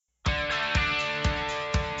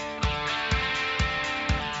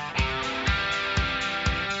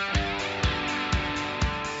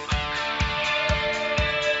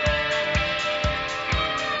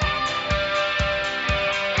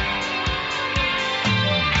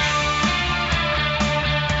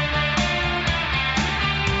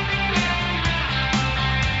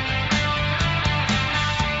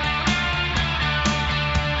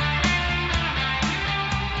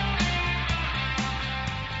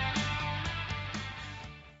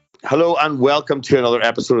Hello and welcome to another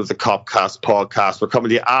episode of the Copcast podcast. We're coming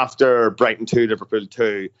to you after Brighton 2, Liverpool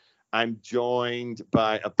 2. I'm joined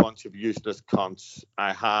by a bunch of useless cunts.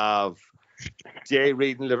 I have Jay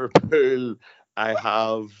Reid in Liverpool. I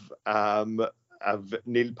have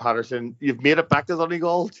Neil Patterson. You've made it back to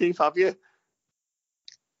Donegal, Chief, have you?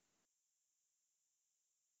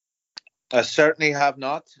 I certainly have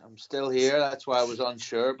not. I'm still here. That's why I was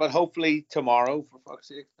unsure. But hopefully tomorrow, for fuck's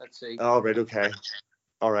sake. Let's see. All right, okay.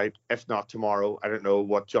 All right. If not tomorrow, I don't know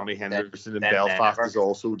what Johnny Henderson in Belfast is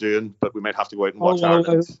also doing, but we might have to go out and watch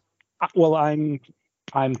Ireland. Well, I'm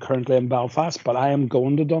currently in Belfast, but I am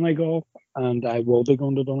going to Donegal, and I will be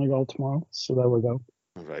going to Donegal tomorrow. So there we go.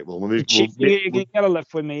 All right. Well, you can get a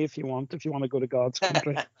lift with me if you want. If you want to go to God's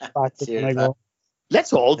country, back to Donegal.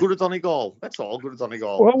 Let's all go to Donegal.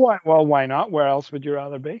 Well, why not? Where else would you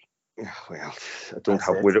rather be? Well, I don't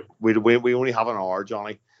have. We only have an hour,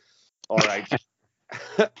 Johnny. All right.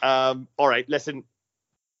 All right. Listen,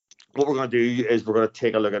 what we're going to do is we're going to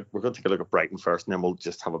take a look at Brighton first, and then we'll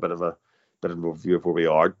just have a bit of an overview of where we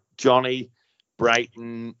are. Johnny,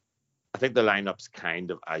 Brighton. I think the lineup's kind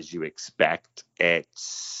of as you expect.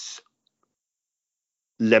 It's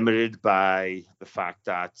limited by the fact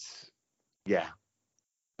that, the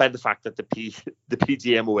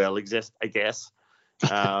PGMOL exists, I guess.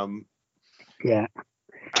 Yeah.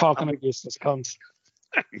 Talking of useless cunts.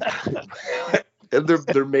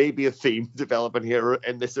 there may be a theme developing here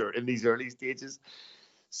in these early stages.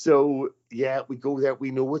 So yeah, we go there.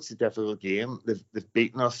 We know it's a difficult game. They've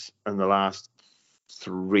beaten us in the last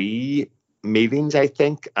 3 meetings, I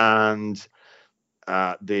think, and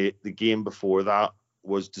the game before that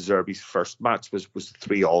was De Zerbi's first match was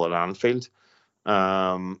 3-3 at Anfield.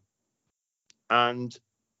 And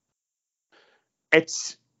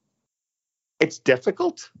it's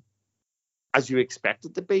difficult, as you expect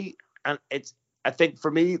it to be, and I think for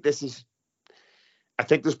me there's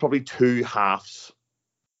probably two halves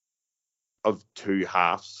of two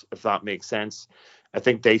halves, if that makes sense. I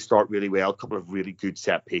think they start really well, a couple of really good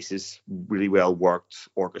set pieces, really well worked,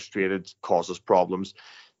 orchestrated, causes problems.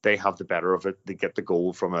 They have the better of it. They get the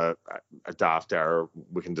goal from a daft error.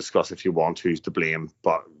 We can discuss if you want who's to blame,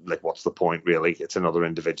 but what's the point really? It's another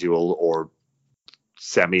individual or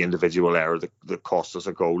semi-individual error that cost us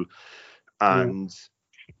a goal. And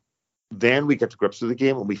then we get to grips with the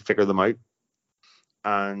game and we figure them out.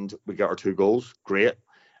 And we get our 2 goals. Great.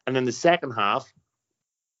 And then the second half,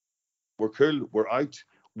 we're cool. We're out.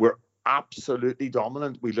 We're absolutely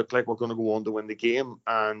dominant. We look like we're going to go on to win the game.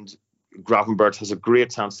 And Gravenberch has a great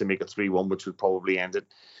chance to make it 3-1, which would probably end it.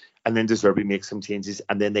 And then De Zerbi makes some changes,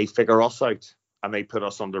 and then they figure us out, and they put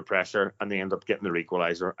us under pressure, and they end up getting their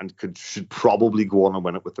equaliser, and should probably go on and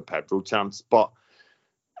win it with the Pedro chance. But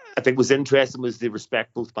I think was interesting was the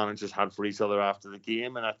respect both managers had for each other after the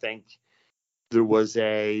game, and I think there was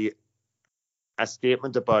a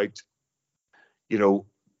statement about,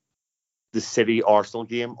 the City Arsenal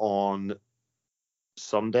game on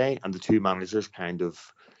Sunday, and the two managers kind of,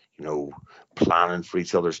 planning for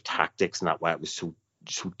each other's tactics, and that way it was so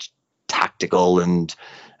tactical and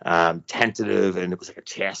tentative, and it was like a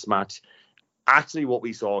chess match. Actually, what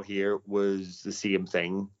we saw here was the same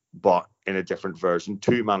thing, but in a different version.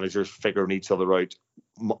 Two managers figuring each other out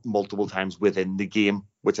multiple times within the game,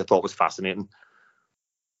 which I thought was fascinating.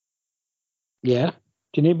 Yeah.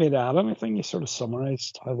 Do you need me to add anything? You sort of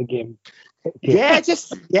summarised how the game.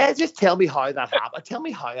 Just tell me how that happened. Tell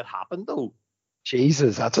me how it happened, though.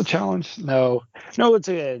 Jesus, that's a challenge. No,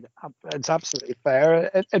 it's absolutely fair.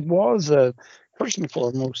 It was first and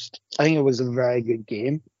foremost, I think it was a very good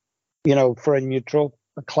game. For a neutral,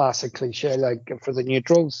 a classic cliche, for the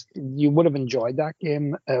neutrals, you would have enjoyed that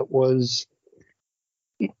game. It was,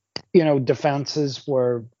 defenses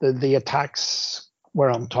were the attacks were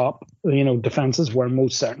on top. Defenses were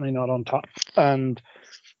most certainly not on top, and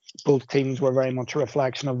both teams were very much a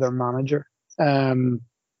reflection of their manager.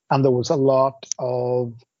 And there was a lot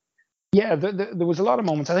of, there was a lot of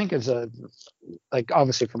moments. I think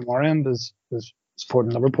obviously from our end as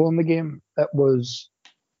supporting Liverpool in the game, it was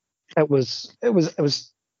a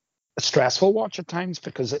stressful watch at times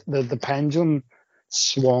because the pendulum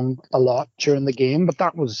swung a lot during the game, but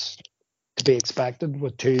that was to be expected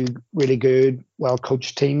with two really good,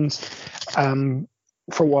 well-coached teams.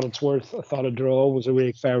 For what it's worth, I thought a draw was a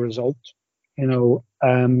really fair result. The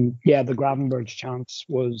Gravenberch chance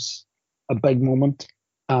was a big moment,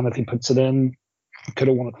 and if he puts it in, he could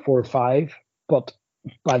have won it 4-5. But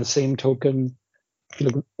by the same token, if you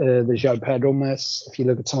look at the João Pedro miss, if you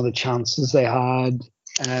look at some of the chances they had,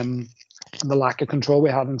 and the lack of control we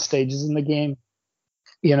had in stages in the game,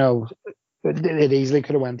 it easily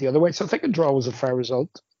could have went the other way. So I think a draw was a fair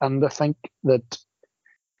result, and I think that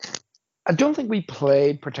I don't think we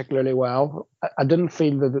played particularly well. I didn't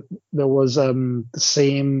feel that there was the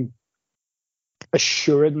same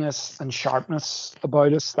assuredness and sharpness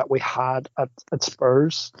about us that we had at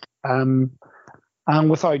Spurs. And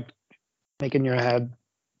without making your head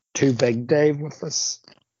too big, Dave, with this,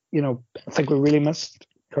 I think we really missed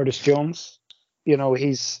Curtis Jones.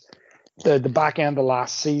 He's the back end of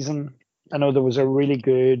last season. I know there was a really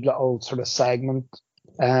good little sort of segment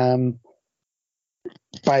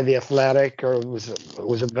by the Athletic, or it was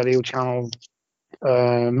a video channel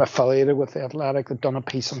affiliated with the Athletic, that done a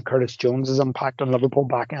piece on Curtis Jones's impact on Liverpool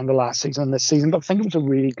back end of last season and this season. But I think it was a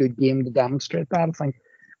really good game to demonstrate that. I think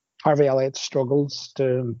Harvey Elliott struggles to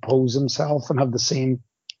impose himself and have the same.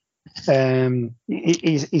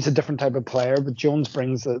 He's a different type of player, but Jones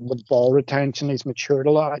brings the ball retention. He's matured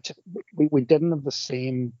a lot. We didn't have the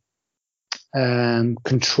same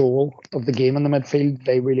control of the game in the midfield.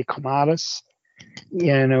 They really come at us.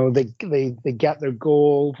 They get their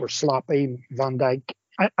goal. We're sloppy. Van Dijk.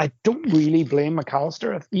 I don't really blame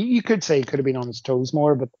McAllister. You could say he could have been on his toes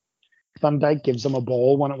more, but Van Dijk gives them a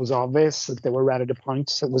ball when it was obvious that they were ready to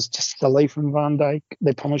pounce. It was just silly from Van Dijk.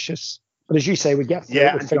 They punish us. But as you say, we get through.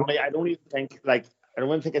 Yeah, and Johnny, I don't even think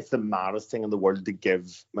it's the maddest thing in the world to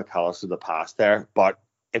give McAllister the pass there. But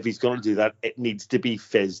if he's going to do that, it needs to be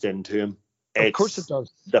fizzed into him. Of course it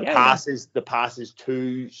does. The pass is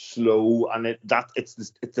too slow, and it's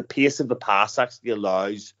the pace of the pass actually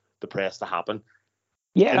allows the press to happen.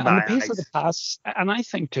 Yeah, and the pace of the pass, and I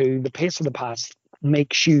think too, the pace of the pass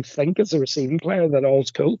makes you think as a receiving player that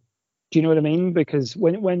all's cool. Do you know what I mean? Because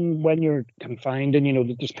when you're confined and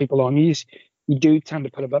that there's people on you, you do tend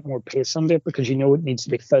to put a bit more pace on it because it needs to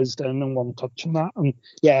be fizzed in and one touch and that. And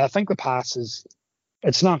yeah, I think the pass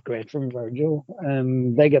it's not great from Virgil.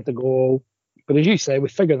 They get the goal. But as you say, we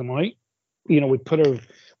figure them out. We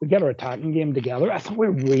get our attacking game together. I thought we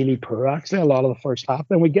were really poor actually a lot of the first half.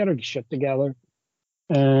 Then we get our shit together.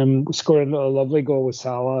 We scored a lovely goal with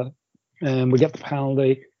Salah. We get the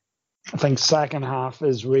penalty. I think second half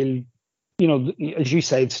is really, as you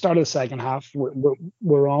say, the start of the second half,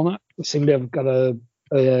 we're on it. We seem to have got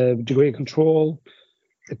a degree of control.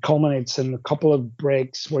 It culminates in a couple of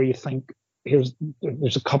breaks where you think,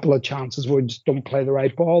 there's a couple of chances where we just don't play the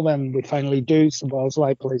right ball. Then we finally do.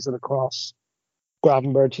 Szoboszlai plays it across.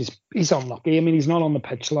 Gravenberch, he's unlucky. I mean, he's not on the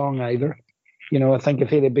pitch long either. I think if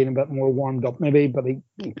he'd have been a bit more warmed up maybe, but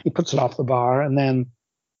he puts it off the bar. And then,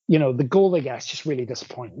 the goal they get is just really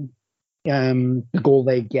disappointing. The goal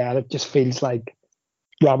they get, it just feels like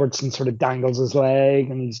Robertson sort of dangles his leg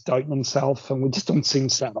and he's doubting himself, and we just don't seem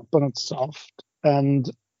set up and it's soft. And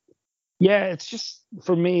yeah, it's just,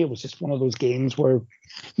 for me, it was just one of those games where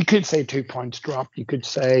you could say 2 points dropped, you could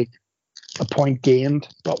say a point gained,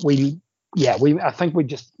 but I think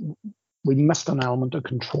we missed an element of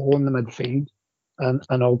control in the midfield,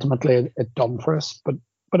 and ultimately it done for us. But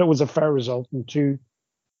it was a fair result, and two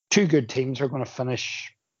good teams are going to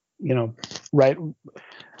finish, right. I'm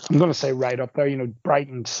going to say right up there.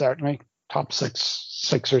 Brighton certainly top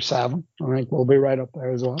six or seven. I think we'll be right up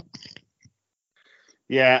there as well.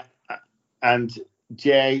 Yeah. And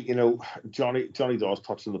Jay, Johnny Dawes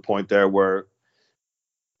touched on the point there where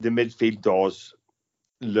the midfield does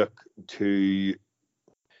look to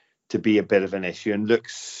be a bit of an issue and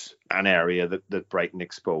looks an area that Brighton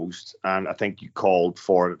exposed. And I think you called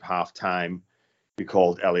for it at half time. You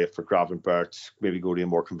called Elliott for Gravenberch, maybe go to a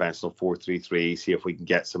more conventional 4-3-3, see if we can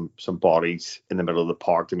get some bodies in the middle of the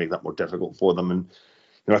park to make that more difficult for them. And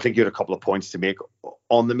I think you had a couple of points to make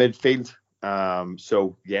on the midfield.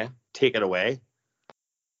 So yeah, take it away.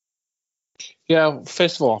 Yeah,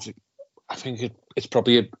 first of all, I think it's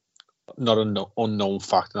probably not an unknown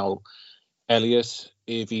fact now. Elliott,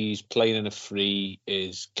 if he's playing in a free,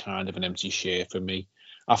 is kind of an empty shirt for me.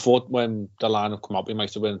 I thought when the lineup come up, we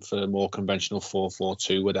might have went for a more conventional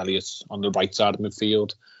 4-4-2 with Elliott on the right side of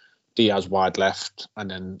midfield, Diaz wide left, and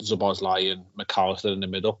then Szoboszlai and McAllister in the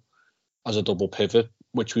middle as a double pivot,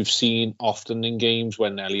 which we've seen often in games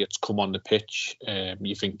when Elliott's come on the pitch.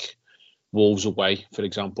 You think Wolves away, for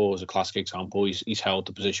example, is a classic example. He's held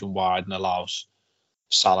the position wide and allows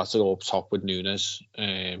Salah to go up top with Nunes,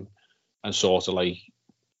 and sort of like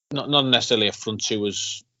not necessarily a front two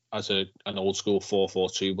as an old school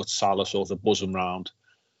 4-4-2, but Salah sort of buzz him round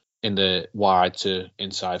in the wide to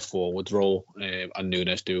inside forward role, and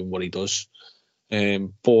Nunes doing what he does.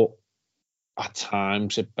 But at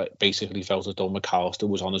times it basically felt as though McAllister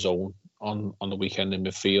was on his own on the weekend in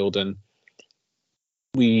midfield, and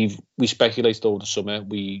we speculated over the summer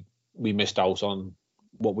we missed out on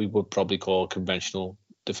what we would probably call a conventional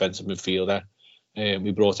defensive midfielder.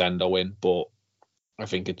 We brought Endo in, but I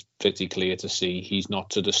think it's pretty clear to see he's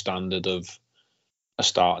not to the standard of a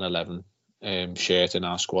starting 11 shirt in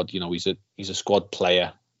our squad. You know, he's a squad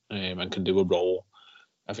player and can do a role.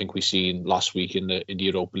 I think we seen last week in the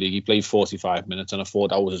Europa League, he played 45 minutes, and I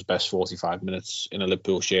thought that was his best 45 minutes in a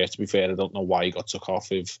Liverpool shirt. To be fair, I don't know why he got took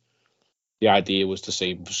off. If the idea was to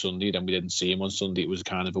save him for Sunday, then we didn't see him on Sunday. It was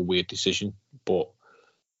kind of a weird decision, but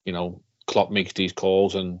you know, Klopp makes these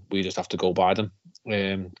calls, and we just have to go by them.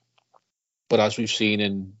 But as we've seen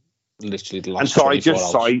in literally the last, sorry,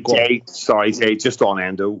 Jay, just on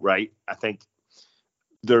Endo, right? I think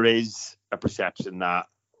there is a perception that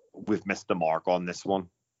we've missed the mark on this one,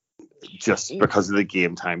 just because of the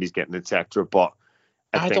game time he's getting, etc. But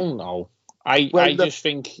I don't know. I just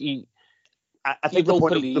think he. I think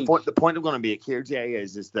the point I'm going to make here, Jay,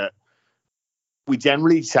 is that we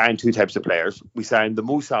generally sign two types of players. We sign the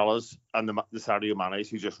Mo Salahs and the Sadio Manes,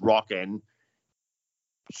 who just rock in,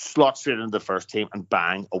 slot straight into the first team, and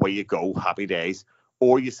bang, away you go, happy days.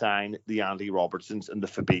 Or you sign the Andy Robertsons and the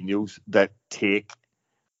Fabinhos that take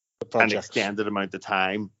an extended amount of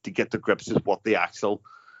time to get the grips with what the actual,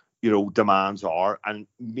 demands are. And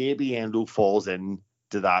maybe Endo falls into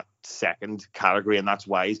that second category, and that's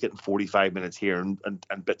why he's getting 45 minutes here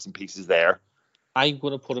and bits and pieces there. I'm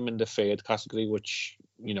going to put him in the third category, which,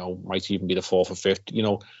 might even be the fourth or fifth.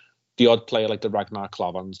 The odd player like the Ragnar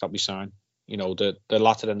Klavans that we sign, the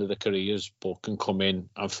latter end of the careers, but can come in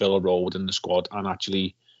and fill a role within the squad and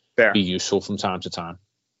actually be useful from time to time.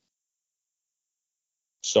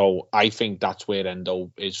 So I think that's where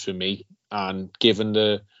Endo is for me. And given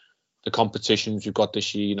the competitions we've got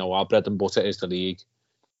this year, our bread and butter is the league.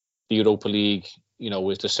 The Europa League,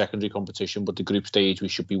 is the secondary competition, but the group stage we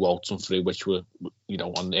should be waltzing through, which we're,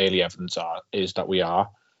 on early evidence is that we are.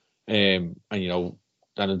 And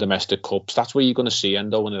the domestic cups, that's where you're going to see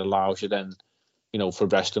Endo, and it allows you then, for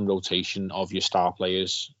rest and rotation of your star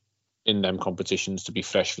players in them competitions to be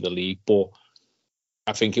fresh for the league. But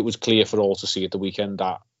I think it was clear for all to see at the weekend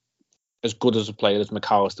that as good as a player as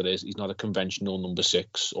McAllister is, he's not a conventional number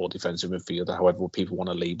 6 or defensive midfielder, however people want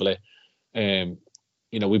to label it.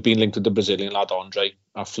 We've been linked with the Brazilian lad Andre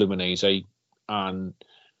at Fluminense, and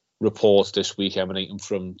reports this week emanating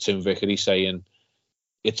from Tim Vickery saying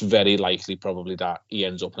it's very likely probably that he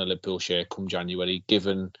ends up in a Liverpool shirt come January,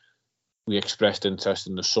 given we expressed interest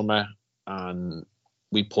in the summer and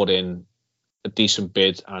we put in a decent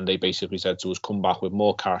bid, and they basically said to us, come back with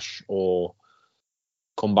more cash or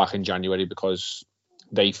come back in January, because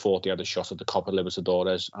they thought they had a shot at the Copa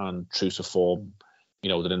Libertadores, and true to form,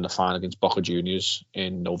 they're in the final against Boca Juniors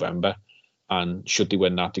in November, and should they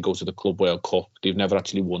win that, they go to the Club World Cup. They've never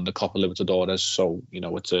actually won the Copa Libertadores, so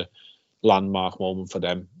it's a landmark moment for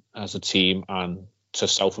them as a team, and to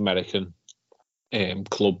South American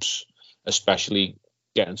clubs, especially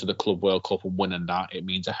getting to the Club World Cup and winning that, it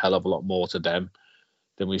means a hell of a lot more to them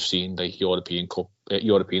than we've seen the European Cup,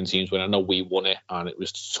 European teams win. I know we won it, and it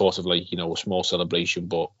was sort of like a small celebration,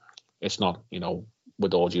 but it's not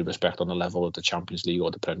with all due respect on the level of the Champions League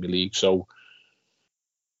or the Premier League. So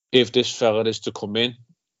if this fella is to come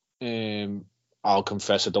in, I'll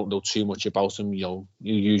confess I don't know too much about him. Your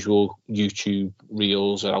usual YouTube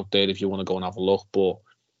reels are out there if you want to go and have a look, but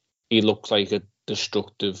he looks like a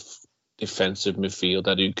destructive defensive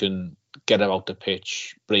midfielder who can get about the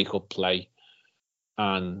pitch, break up play,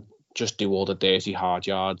 and just do all the dirty hard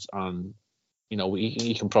yards. And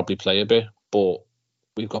he can probably play a bit, but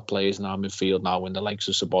we've got players in our midfield now in the likes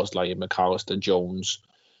of Szoboszlai, McAllister, Jones,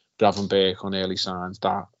 Gravenberch on early signs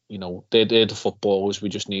that they're the footballers. We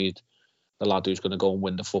just need the lad who's going to go and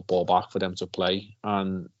win the football back for them to play.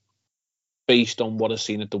 And based on what I've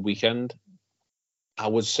seen at the weekend, I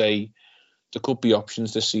would say there could be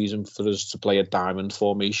options this season for us to play a diamond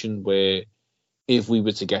formation, where if we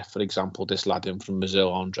were to get, for example, this lad in from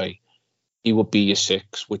Brazil, Andre, he would be your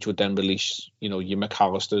 6, which would then release, your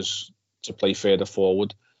McAllisters to play further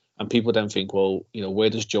forward. And people then think, well, where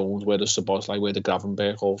does Jones, where does Szoboszlai, where does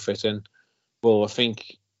Gravenberch all fit in? Well, I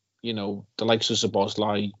think, the likes of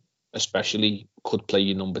Szoboszlai especially could play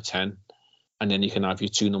your number 10. And then you can have your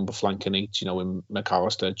 2 number flanking 8, in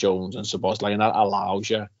McAllister, Jones and Szoboszlai. And that allows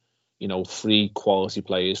you, 3 quality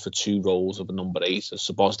players for 2 roles of a number 8, as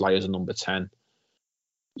Szoboszlai as a number 10.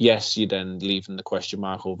 Yes, you're then leaving the question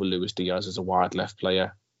mark over Luis Diaz as a wide left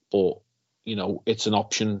player, but it's an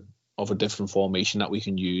option of a different formation that we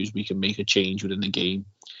can use. We can make a change within the game.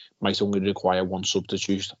 Might only require 1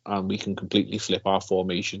 substitute, and we can completely flip our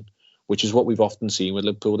formation, which is what we've often seen with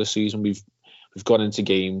Liverpool this season. We've gone into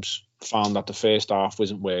games, found that the first half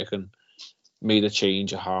wasn't working, made a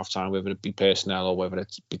change at half-time, whether it be personnel or whether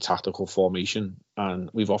it be tactical formation, and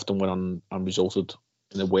we've often went on and resulted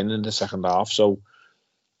in a win in the second half. So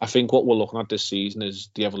I think what we're looking at this season is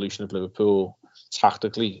the evolution of Liverpool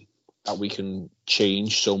tactically, that we can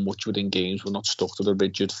change so much within games. We're not stuck to the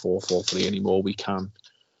rigid 4-4-3 anymore. We can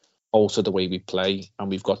alter the way we play, and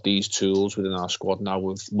we've got these tools within our squad now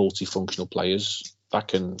with multifunctional players that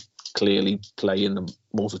can clearly play in a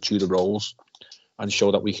multitude of roles and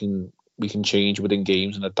show that we can change within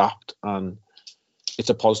games and adapt. And it's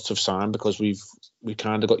a positive sign because we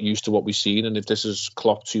kind of got used to what we've seen. And if this is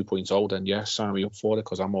Klopp 2.0, then yes, sign me up for it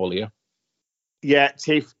because I'm all here. Yeah,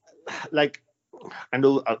 Tiff, like, I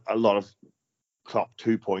know a lot of Klopp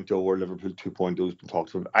 2.0 or Liverpool 2.0 has been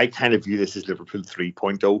talked about. I kind of view this as Liverpool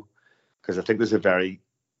 3.0 because I think there's a very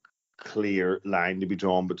clear line to be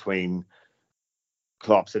drawn between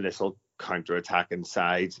Klopp's initial counter-attacking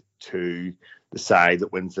side to the side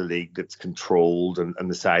that wins the league, that's controlled, and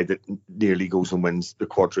the side that nearly goes and wins the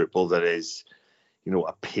quadruple, that is, you know,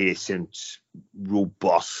 a patient,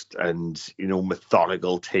 robust, and, you know,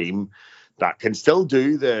 methodical team that can still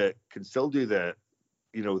do the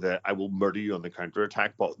you know, the I will murder you on the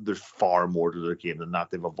counter-attack, but there's far more to their game than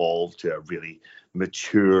that. They've evolved to a really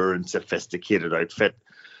mature and sophisticated outfit.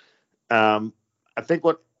 I think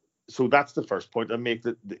so that's the first point I make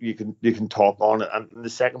that you can talk on. And the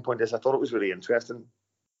second point is I thought it was really interesting.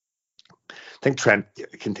 I think Trent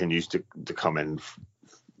continues to come in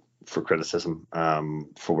for criticism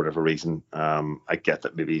for whatever reason. I get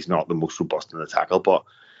that maybe he's not the most robust in the tackle, but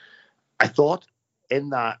I thought in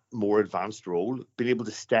that more advanced role, being able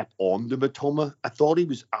to step on the Matoma, I thought he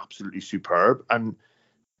was absolutely superb. And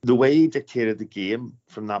the way he dictated the game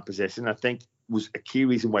from that position, I think, was a key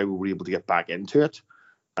reason why we were able to get back into it,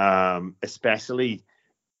 especially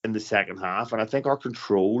in the second half. And I think our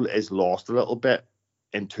control is lost a little bit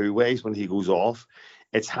in two ways when he goes off.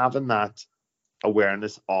 It's having that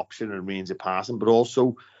awareness, option, and range of passing, but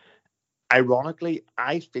also, ironically,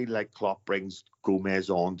 I feel like Klopp brings Gomez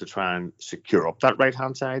on to try and secure up that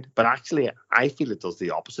right-hand side, but actually, I feel it does the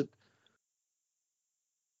opposite.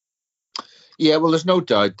 Yeah, well, there's no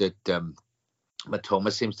doubt that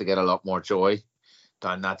Matoma seems to get a lot more joy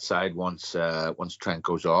down that side once Trent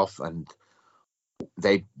goes off, and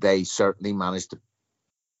they certainly managed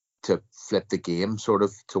to flip the game sort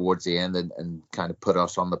of towards the end and kind of put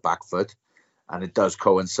us on the back foot, and it does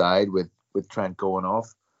coincide with Trent going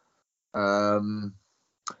off.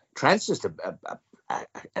 Trent's just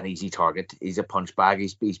an easy target. He's a punch bag.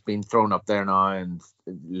 He's been thrown up there now, and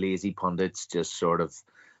lazy pundits just sort of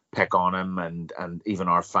pick on him, and even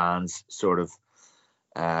our fans sort of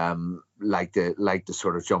like to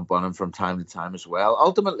sort of jump on him from time to time as well.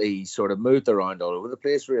 Ultimately, he's sort of moved around all over the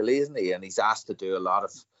place, really, isn't he? And he's asked to do a lot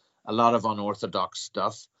of unorthodox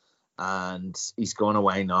stuff, and he's going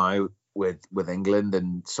away now with England,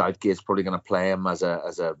 and Southgate's probably going to play him as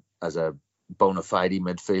a bona fide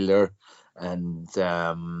midfielder, and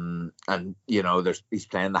you know, he's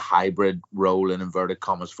playing the hybrid role in inverted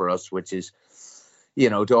commas for us, which is, you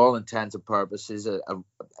know, to all intents and purposes,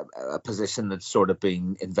 a position that's sort of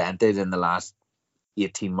been invented in the last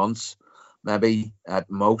 18 months, maybe at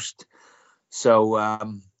most.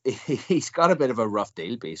 So he's got a bit of a rough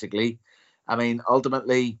deal, basically. I mean,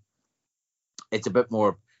 ultimately, it's a bit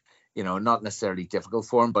more, you know, not necessarily difficult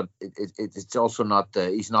for him, but it's also not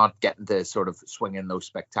he's not getting to sort of swing in those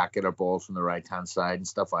spectacular balls from the right-hand side and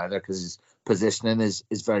stuff either, because his positioning is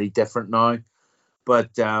very different now.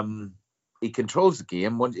 But he controls the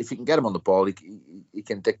game. If you can get him on the ball, he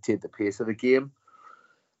can dictate the pace of the game.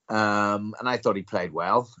 And I thought he played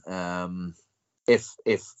well,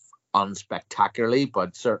 if unspectacularly,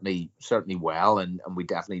 but certainly well. And we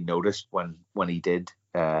definitely noticed when he did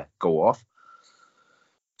go off.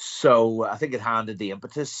 So I think it handed the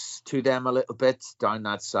impetus to them a little bit down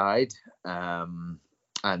that side. And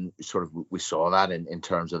sort of we saw that in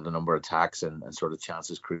terms of the number of attacks and sort of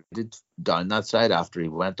chances created down that side after he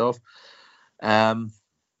went off. But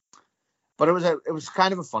it was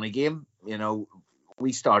kind of a funny game. You know,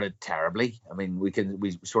 we started terribly. I mean, we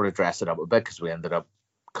sort of dressed it up a bit because we ended up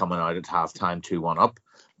coming out at halftime 2-1 up.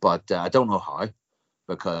 But I don't know how,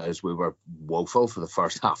 because we were woeful for the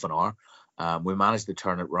first half an hour. We managed to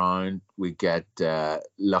turn it round. We get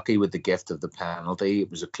lucky with the gift of the penalty.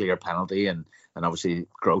 It was a clear penalty, and obviously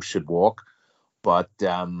Gross should walk. But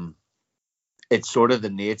it's sort of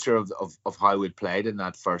the nature of how we played in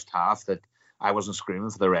that first half that I wasn't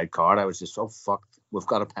screaming for the red card. I was just, oh, fuck, we've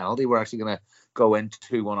got a penalty. We're actually going to go in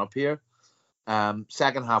 2-1 up here.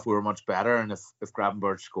 Second half, we were much better. And if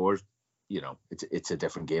Gravenberch scores, you know, it's a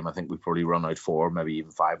different game. I think we probably run out 4, maybe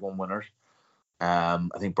even 5-1 winners.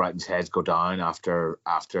 I think Brighton's heads go down after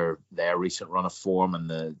their recent run of form and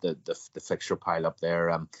the fixture pile up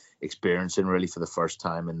there, experiencing really for the first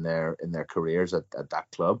time in their careers at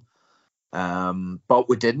that club. But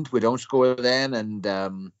we don't score then, and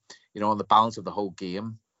on the balance of the whole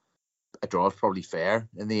game, a draw is probably fair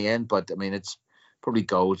in the end. But I mean, it's probably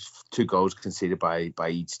two goals conceded by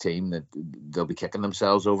each team that they'll be kicking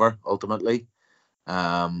themselves over ultimately.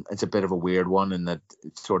 It's a bit of a weird one in that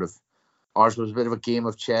it's sort of, ours was a bit of a game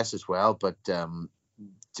of chess as well, but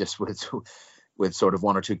just with sort of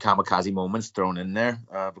one or two kamikaze moments thrown in there,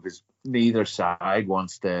 because neither side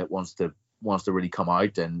wants to really come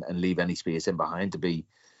out and leave any space in behind to be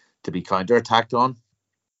counter-attacked on,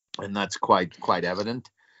 and that's quite evident.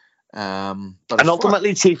 But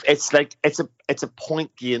ultimately, Chief, it's a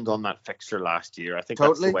point gained on that fixture last year. I think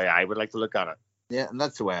totally. That's the way I would like to look at it. Yeah, and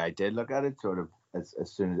that's the way I did look at it. Sort of as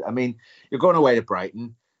soon as, I mean, you're going away to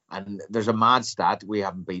Brighton, and there's a mad stat, we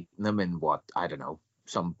haven't beaten them in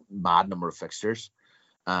some mad number of fixtures,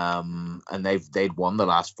 and they'd won the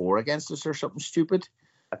last 4 against us or something stupid.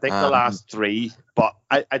 I think the last 3, but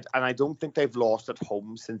I don't think they've lost at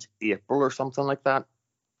home since April or something like that.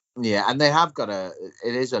 Yeah, and they have it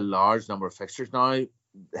is a large number of fixtures now,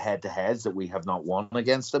 head-to-heads, that we have not won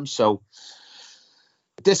against them. So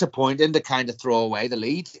disappointing to kind of throw away the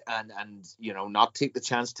lead and not take the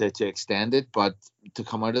chance to extend it, but to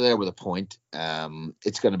come out of there with a point,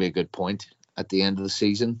 it's going to be a good point at the end of the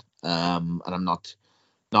season. And I'm not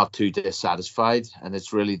too dissatisfied. And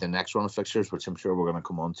it's really the next run of fixtures, which I'm sure we're going to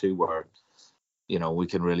come on to, where we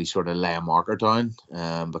can really sort of lay a marker down,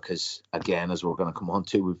 because again, as we're going to come on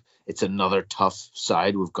to, it's another tough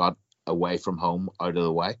side we've got away from home out of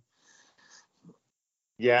the way.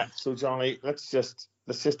 Yeah, so Johnny, let's just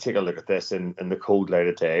take a look at this in the cold light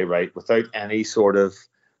of day, right? Without any sort of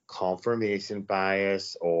confirmation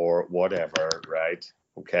bias or whatever, right?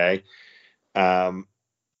 Okay.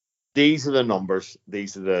 These are the numbers.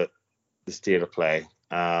 These are the state of play.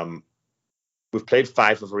 We've played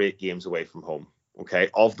 5 of our 8 games away from home. Okay.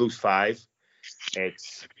 Of those 5,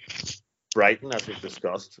 it's Brighton, as we've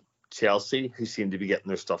discussed, Chelsea, who seem to be getting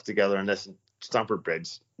their stuff together, and this, Stamford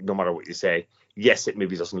Bridge, no matter what you say, yes, it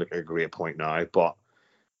maybe doesn't look like a great point now, but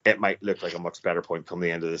it might look like a much better point come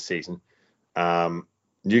the end of the season.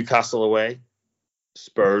 Newcastle away,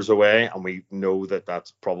 Spurs away, and we know that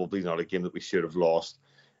that's probably not a game that we should have lost,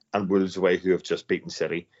 and Wolves away, who have just beaten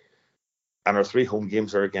City. And our 3 home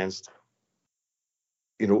games are against,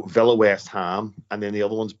 Villa, West Ham, and then the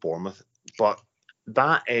other one's Bournemouth. But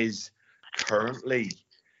that is currently,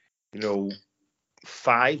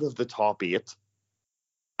 5 of the top 8,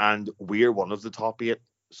 and we're one of the top 8.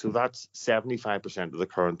 So that's 75% of the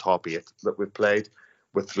current top 8 that we've played,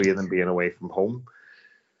 with 3 of them being away from home.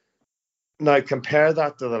 Now, compare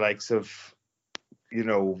that to the likes of,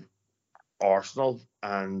 Arsenal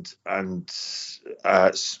and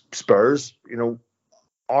Spurs.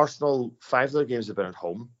 Arsenal, 5 of their games have been at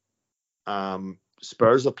home.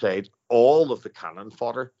 Spurs have played all of the cannon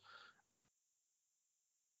fodder.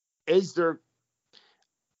 Is there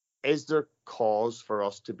cause for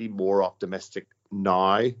us to be more optimistic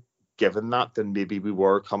now, given that, than maybe we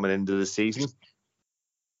were coming into the season?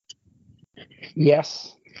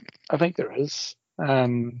 Yes, I think there is.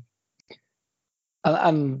 And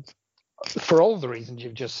for all the reasons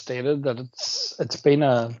you've just stated, that it's been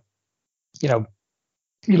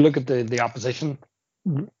you look at the opposition,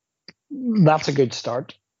 that's a good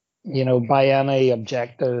start. By any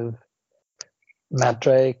objective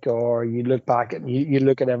metric, or you look back at you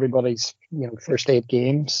look at everybody's first 8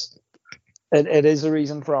 games, it is a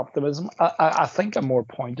reason for optimism. I think a more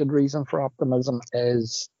pointed reason for optimism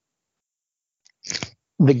is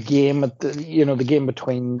the game the game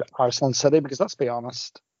between Arsenal and City, because let's be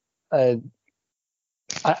honest, I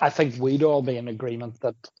think we'd all be in agreement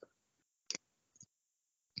that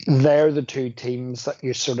they're the 2 teams that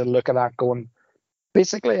you sort of look at going,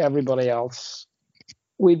 basically everybody else,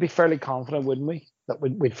 we'd be fairly confident, wouldn't we, that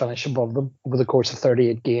we'd finish above them over the course of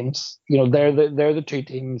 38 games. They're the 2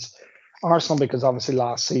 teams. Arsenal, because obviously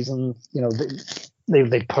last season,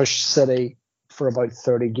 they pushed City for about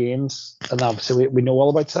 30 games, and obviously we know all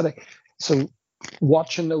about City. So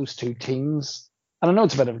watching those 2 teams, and I know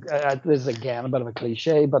it's a bit of this is again a bit of a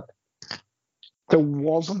cliche, but there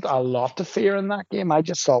wasn't a lot to fear in that game. I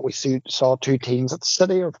just thought we saw 2 teams at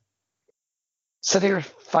City are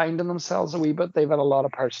finding themselves a wee bit. They've had a lot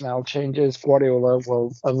of personnel changes. Guardiola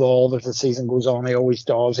will evolve as the season goes on. He always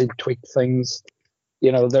does. He'll tweak things.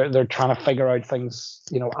 They're trying to figure out things.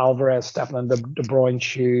 Alvarez stepping into De Bruyne's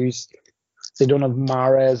shoes. They don't have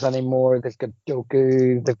Mahrez anymore. They've got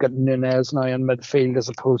Doku. They've got Nunez now in midfield as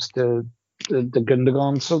opposed to the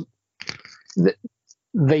Gundogan. So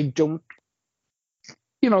they don't.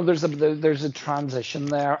 There's a transition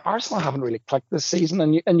there. Arsenal haven't really clicked this season,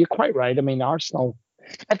 and you're quite right. I mean, Arsenal,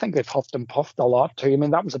 I think they've huffed and puffed a lot too. I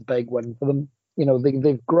mean, that was a big win for them.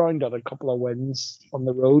 They've ground out a couple of wins on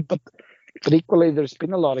the road, but equally, there's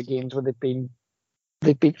been a lot of games where they've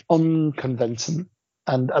been unconvincing,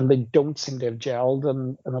 and they don't seem to have gelled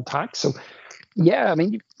in attack. So, yeah, I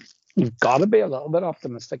mean, you've got to be a little bit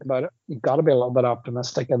optimistic about it. You've got to be a little bit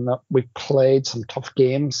optimistic in that we've played some tough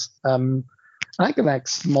games. I think the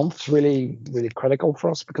next month's really, really critical for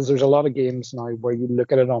us because there's a lot of games now where you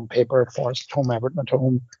look at it on paper, Forest at home, Everton at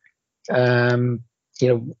home.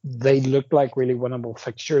 They look like really winnable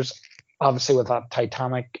fixtures. Obviously, with that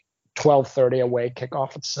titanic 12:30 away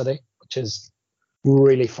kickoff at City, which is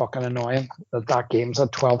really fucking annoying that game's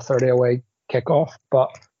at 12:30 away kickoff. But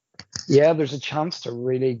yeah, there's a chance to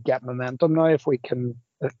really get momentum now if we can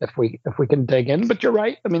dig in. But you're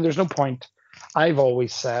right. I mean, there's no point. I've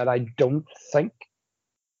always said I don't think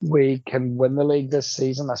we can win the league this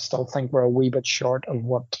season. I still think we're a wee bit short of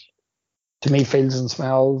what, to me, feels and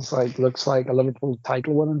smells like, looks like a Liverpool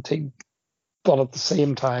title winning team. But at the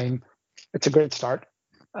same time, it's a great start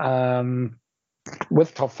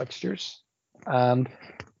with tough fixtures and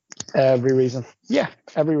every reason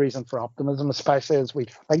for optimism, especially as we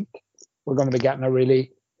think we're going to be getting a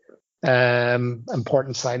really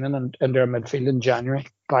important signing into our midfield in January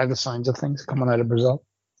by the signs of things coming out of Brazil.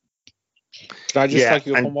 Can I just take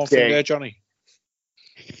you up on one thing there, Johnny?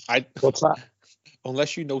 What's that?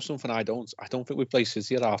 Unless you know something I don't think we play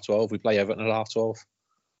City at 12:30. We play Everton at 12:30.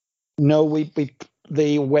 No,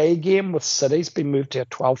 the away game with City's been moved to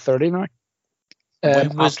 12:30 now.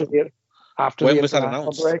 When was that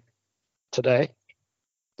announced? Break today.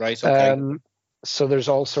 Right. Okay. So there's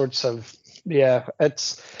all sorts of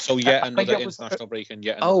it's so another international break and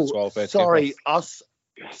yet another 12:30.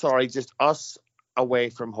 Just us away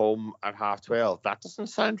from home at 12:30. That doesn't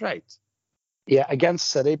sound right. Yeah, against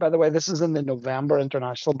City, by the way. This is in the November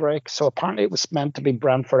international break. So apparently it was meant to be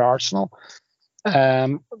Brentford Arsenal.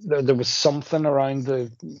 There was something around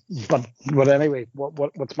but anyway,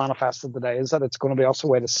 what's manifested today is that it's going to be also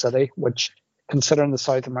away to City, which, considering the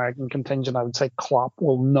South American contingent, I would say Klopp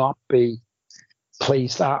will not be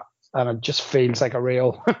pleased at. And it just feels like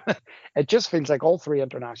it just feels like all three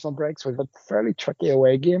international breaks we've had fairly tricky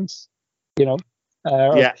away games,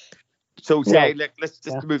 Yeah. So Jay, let's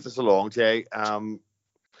just move this along, Jay. I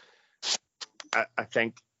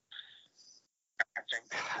think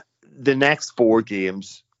the next 4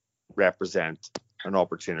 games represent an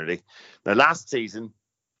opportunity. Now, last season,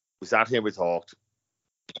 we sat here, we talked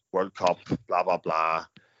World Cup, blah blah blah,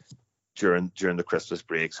 during the Christmas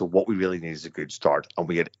break. So what we really need is a good start, and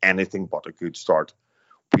we had anything but a good start.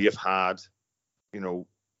 We have had,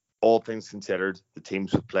 all things considered, the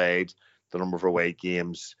teams we've played, the number of away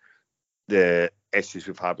games, the issues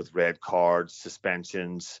we've had with red cards,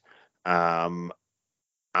 suspensions, and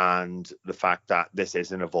the fact that this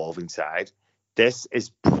is an evolving side. This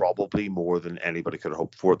is probably more than anybody could have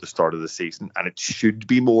hoped for at the start of the season, and it should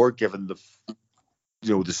be more given the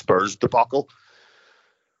Spurs debacle.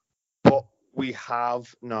 But we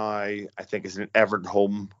have now, I think, is an Everton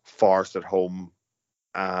home, Forest at home,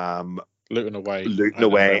 Luton away,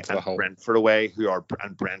 and Brentford away,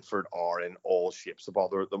 and Brentford are in all shapes of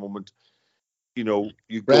bother at the moment.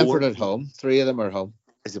 Brentford at home. 3 of them are home.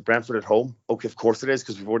 Is it Brentford at home? Okay, of course it is,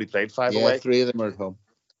 because we've already played 5 away. 3 of them are at home.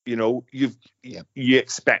 You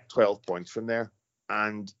expect 12 points from there,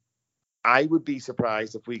 and I would be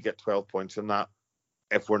surprised if we get 12 points from that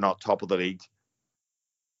if we're not top of the league.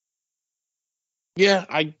 Yeah,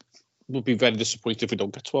 I would be very disappointed if we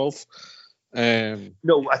don't get 12.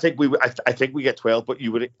 No, I think we get 12, but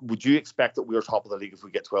would you expect that we are top of the league if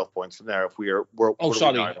we get 12 points from there? If we're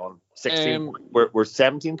sorry, on 16, we're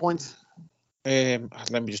 17 points.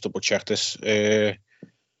 Let me just double check this.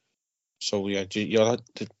 So yeah, you'll have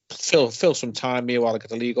to fill some time here while I get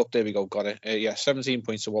the league up. There we go, got it. 17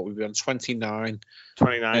 points of what we've been on,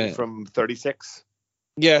 29 from 36.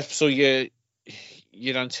 Yeah, so you're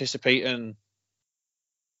anticipating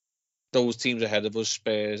those teams ahead of us,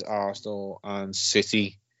 Spurs, Arsenal and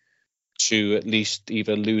City, to at least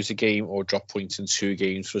either lose a game or drop points in 2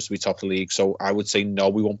 games for us to be top of the league. So I would say no,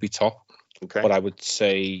 we won't be top. Okay. But I would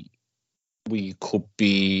say we could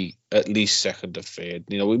be at least second or third.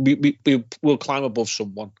 We'll climb above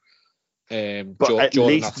someone. But at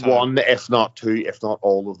least one, if not 2, if not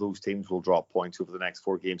all of those teams will drop points over the next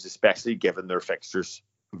 4 games, especially given their fixtures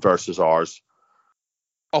versus ours.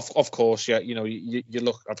 Of course, yeah. You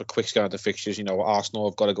look at a quick scan of the fixtures. Arsenal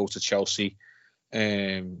have got to go to Chelsea,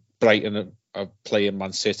 Brighton playing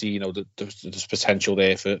Man City. You know, there's potential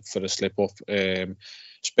there for a slip up.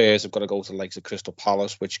 Spurs have got to go to the likes of Crystal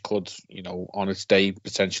Palace, which could, you know, on its day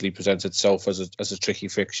potentially present itself as a tricky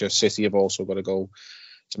fixture. City have also got to go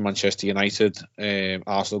to Manchester United.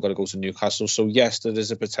 Arsenal got to go to Newcastle. So yes, there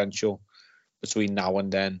is a potential between now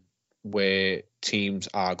and then where teams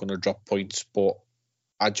are going to drop points, but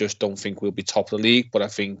I just don't think we'll be top of the league. But I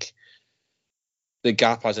think the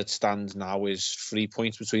gap as it stands now is 3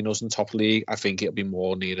 points between us and top of the league. I think it'll be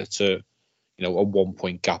more nearer to, you know, a 1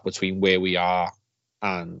 point gap between where we are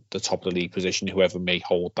and the top of the league position, whoever may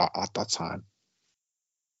hold that at that time.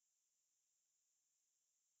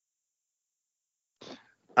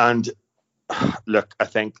 And look, I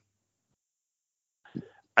think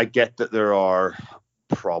I get that there are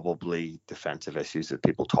probably defensive issues that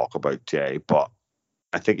people talk about, Jay, but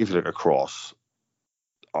I think if you look across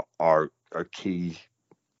our key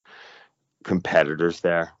competitors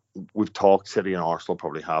there, we've talked City and Arsenal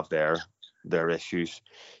probably have their issues.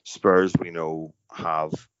 Spurs, we know,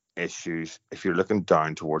 have issues. If you're looking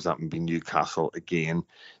down towards that, maybe Newcastle, again,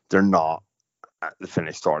 they're not at the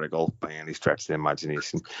finished article by any stretch of the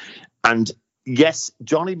imagination. And yes,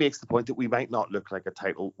 Johnny makes the point that we might not look like a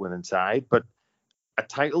title winning side, but a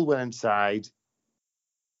title winning side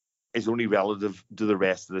is only relative to the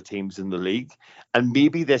rest of the teams in the league. And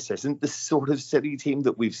maybe this isn't the sort of City team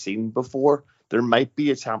that we've seen before. There might be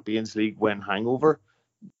a Champions League win hangover.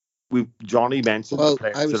 Johnny mentioned the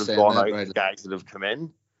players that have gone out, the guys that have come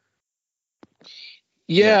in.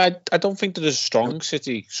 Yeah, I don't think that there's a strong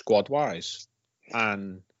City squad-wise.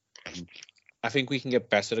 And I think we can get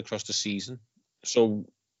better across the season. So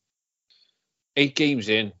 8 games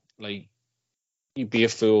in, like, you'd be a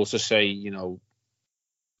fool to say, you know,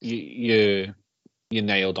 you're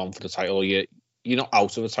nailed on for the title. You're not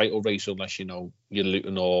out of the title race unless, you know, you're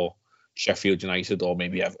Luton or Sheffield United or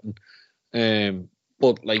maybe Everton.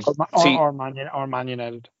 But like, or Man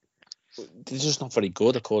United, they're just not very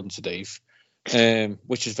good according to Dave.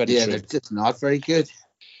 Which is very true. Yeah, they're just not very good.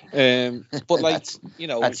 But like, you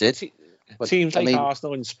know, that's it. Teams like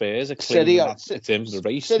Arsenal and Spurs are claiming that it's in the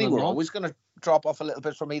race. City were always going to drop off a little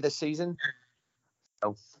bit for me this season.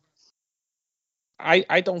 So.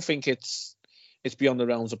 I don't think it's beyond the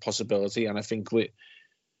realms of possibility, and I think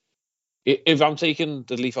if I'm taking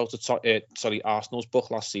the leaf out of Arsenal's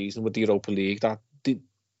book last season with the Europa League, that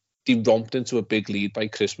they romped into a big lead by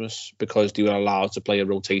Christmas because they were allowed to play a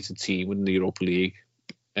rotated team in the Europa League.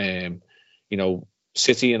 You know,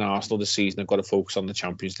 City and Arsenal this season have got to focus on the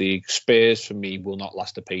Champions League. Spurs, for me, will not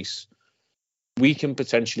last the pace. We can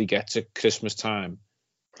potentially get to Christmas time,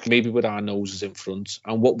 maybe with our noses in front.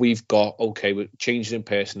 And what we've got, okay, we're changing in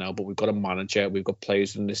personnel, but we've got a manager, we've got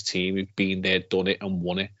players in this team who've been there, done it, and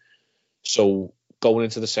won it. So going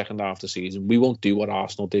into the second half of the season, we won't do what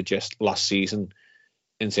Arsenal did just last season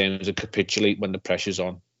in terms of capitulate when the pressure's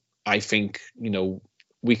on. I think, you know,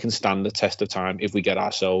 we can stand the test of time if we get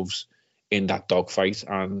ourselves in that dogfight,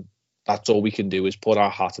 and that's all we can do is put our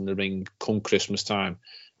hat in the ring come Christmas time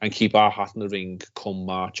and keep our hat in the ring come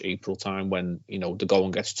March, April time when, you know, the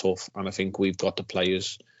going gets tough. And I think we've got the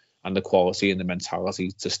players and the quality and the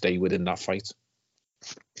mentality to stay within that fight.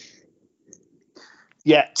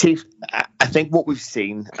 Yeah, Chief, I think what we've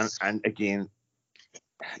seen, and again,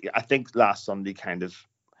 I think last Sunday kind of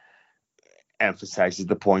emphasizes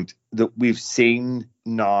the point that we've seen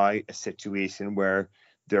now a situation where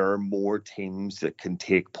there are more teams that can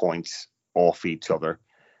take points off each other.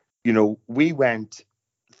 You know, we went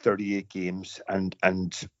 38 games and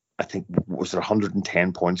I think, was it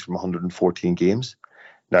 110 points from 114 games?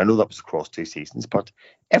 Now, I know that was across 2 seasons, but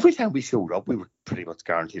every time we showed up, we were pretty much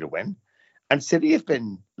guaranteed a win. And City have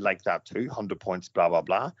been like that too, 100 points, blah, blah,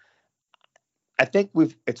 blah. I think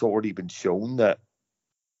it's already been shown that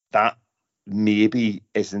maybe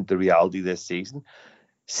isn't the reality this season.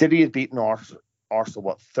 City had beaten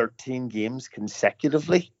Arsenal, 13 games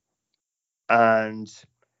consecutively? And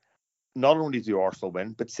not only do Arsenal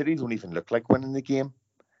win, but City don't even look like winning the game.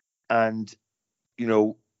 And, you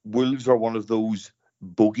know, Wolves are one of those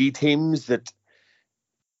bogey teams that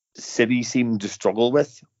City seem to struggle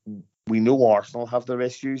with. We know Arsenal have their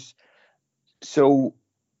issues. So,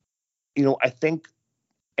 you know, I think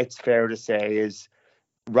it's fair to say is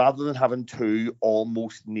rather than having 2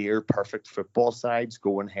 almost near perfect football sides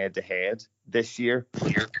going head to head this year,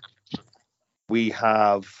 we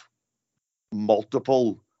have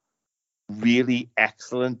multiple really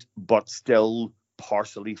excellent but still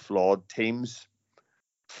partially flawed teams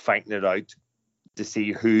fighting it out to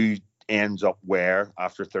see who ends up where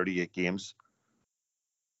after 38 games.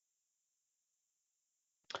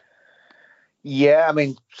 Yeah, I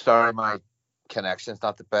mean, sorry, my connection's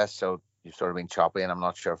not the best, so you've sort of been choppy, and I'm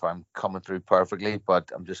not sure if I'm coming through perfectly,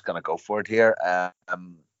 but I'm just going to go for it here.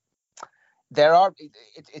 There are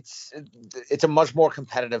it's a much more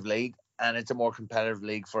competitive league, and it's a more competitive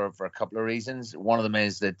league for a couple of reasons. One of them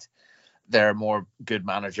is that there are more good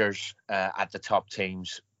managers at the top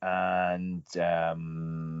teams, and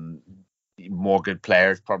more good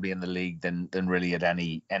players probably in the league than really at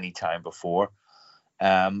any time before.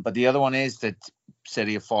 But the other one is that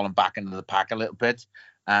City have fallen back into the pack a little bit,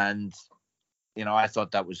 and I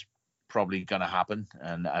thought that was probably going to happen,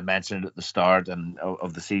 and I mentioned it at the start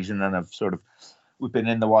of the season, and we've been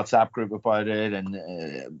in the WhatsApp group about it,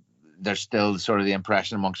 and there's still sort of the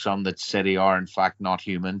impression among some that City are in fact not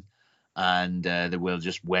human, and they will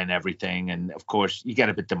just win everything. And of course, you get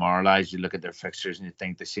a bit demoralised. You look at their fixtures and you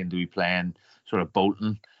think they seem to be playing sort of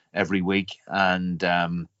Bolton every week, and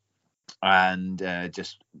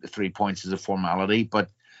just 3 points is a formality. But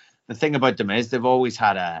the thing about them is they've always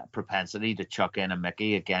had a propensity to chuck in a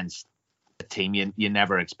Mickey against a team you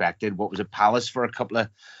never expected. What was it, Palace for a couple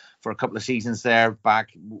of seasons there back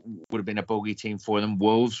would have been a bogey team for them.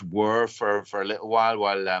 Wolves were for a little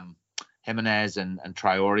while Jimenez and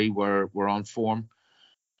Traore were on form.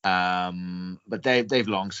 But they've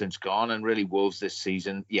long since gone, and really Wolves this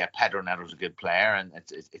season, yeah, Pedro Neto's a good player, and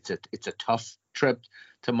it's a tough trip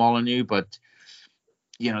to Molineux, but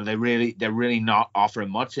they're really not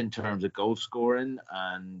offering much in terms of goal scoring,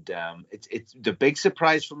 and it's the big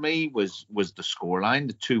surprise for me was the scoreline,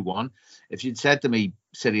 the 2-1. If you'd said to me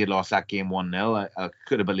City had lost that game 1-0, I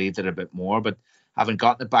could have believed it a bit more, but having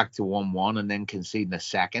gotten it back to 1-1 and then conceding a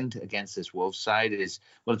second against this Wolves side it's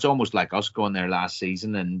almost like us going there last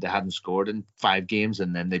season and they hadn't scored in 5 games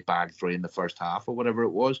and then they bagged 3 in the first half or whatever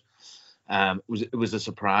it was. It was a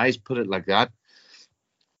surprise, put it like that.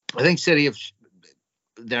 I think City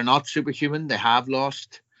they're not superhuman. They have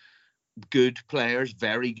lost good players,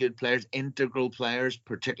 very good players, integral players,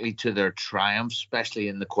 particularly to their triumphs, especially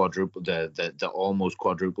in the quadruple, the almost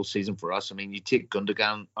quadruple season for us. I mean, you take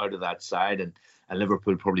Gundogan out of that side and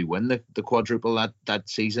Liverpool probably win the quadruple that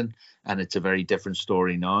season, and it's a very different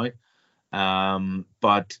story now.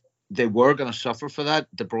 But they were going to suffer for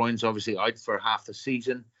that. De Bruyne's obviously out for half the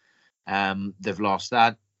season. They've lost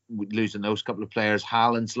that, losing those couple of players.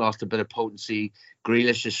 Haaland's lost a bit of potency.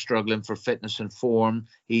 Grealish is struggling for fitness and form.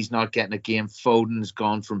 He's not getting a game. Foden's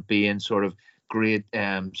gone from being sort of great,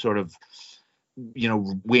 Wayne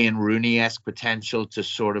Rooney-esque potential to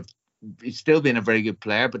sort of, he's still being a very good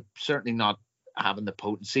player, but certainly not having the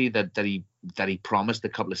potency that he promised a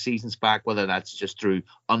couple of seasons back, whether that's just through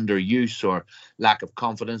underuse or lack of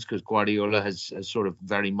confidence, because Guardiola has sort of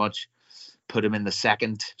very much put him in the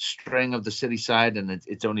second string of the City side, and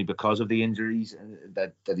it's only because of the injuries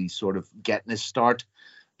that he's sort of getting his start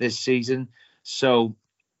this season. So,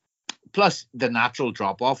 plus the natural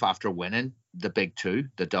drop off after winning the big two,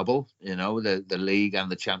 the double, the league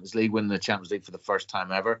and the Champions League, winning the Champions League for the first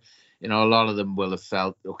time ever. A lot of them will have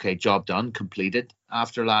felt, okay, job done, completed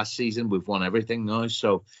after last season. We've won everything now,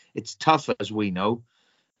 so it's tough, as we know,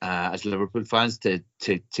 as Liverpool fans, to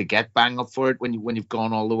get bang up for it when you've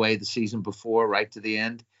gone all the way the season before, right to the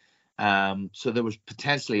end. So there was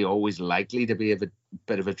potentially always likely to be a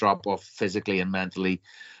bit of a drop off physically and mentally,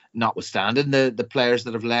 notwithstanding the players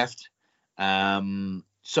that have left.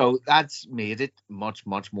 So that's made it much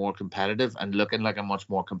more competitive and looking like a much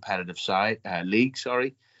more competitive league.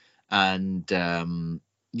 And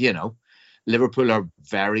Liverpool are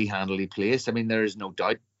very handily placed. I mean, there is no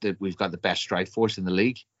doubt that we've got the best strike force in the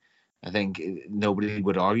league. I think nobody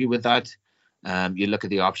would argue with that. You look at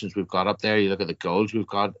the options we've got up there, you look at the goals we've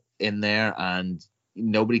got in there, and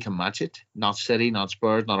nobody can match it. Not City, not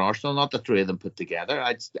Spurs, not Arsenal, not the three of them put together.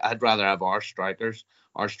 I'd rather have our strikers,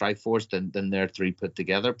 our strike force, than their three put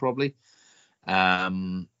together, probably.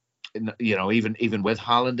 Even with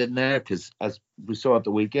Haaland in there, because as we saw at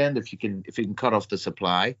the weekend, if you can cut off the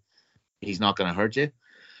supply, he's not going to hurt you.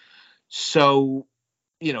 So,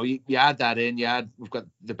 you add that in. We've got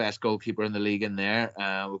the best goalkeeper in the league in there.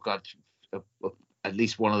 We've got at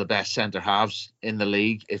least one of the best centre halves in the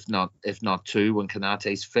league, if not two, when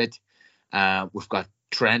Konate's fit. We've got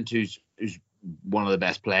Trent, who's one of the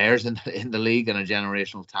best players in the league and a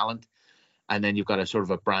generational talent. And then you've got a sort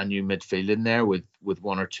of a brand new midfield in there with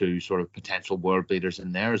one or two sort of potential world beaters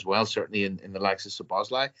in there as well, certainly in the likes of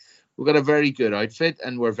Szoboszlai. We've got a very good outfit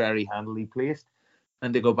and we're very handily placed.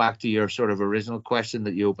 And to go back to your sort of original question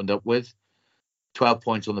that you opened up with, 12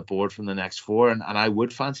 points on the board from the next 4. And I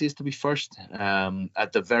would fancy us to be first.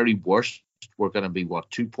 At the very worst, we're going to be,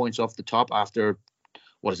 2 points off the top after,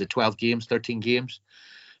 12 games, 13 games?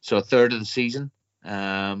 So a third of the season.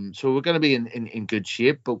 So we're going to be in good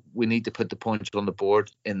shape, but we need to put the points on the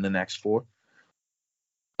board in the next 4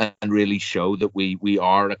 and really show that we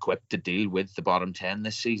are equipped to deal with the bottom 10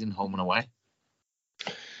 this season, home and away.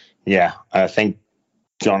 Yeah, I think,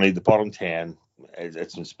 Johnny, the bottom 10,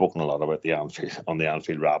 it's been spoken a lot about the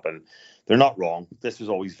Anfield Wrap, and they're not wrong. This was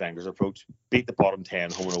always Wenger's approach. Beat the bottom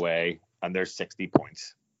 10 home and away, and there's 60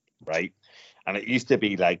 points, right? And it used to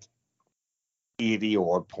be like 80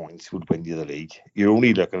 odd points would win you the league. You're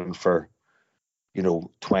only looking for,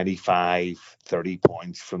 25, 30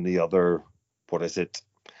 points from the other,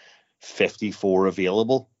 54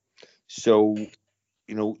 available. So,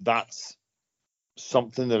 that's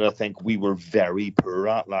something that I think we were very poor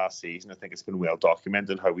at last season. I think it's been well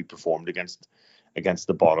documented how we performed against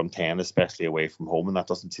the bottom 10, especially away from home, and that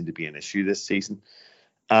doesn't seem to be an issue this season.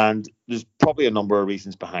 And there's probably a number of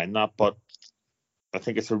reasons behind that, but I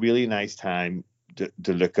think it's a really nice time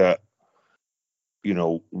to look at,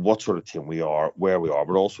 what sort of team we are, where we are,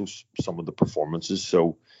 but also some of the performances.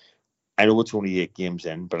 So I know it's only 8 games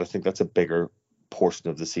in, but I think that's a bigger portion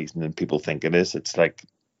of the season than people think it is. It's like,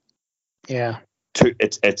 yeah,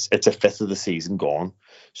 it's a fifth of the season gone.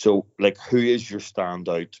 So, like, who is your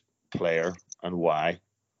standout player and why?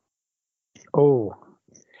 Oh,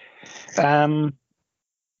 well,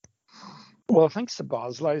 I think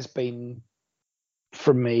Szoboszlai has been,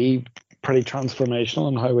 for me, pretty transformational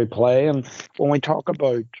in how we play. And when we talk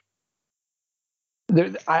about,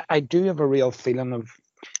 I do have a real feeling of,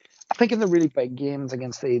 I think in the really big games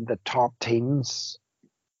against the top teams,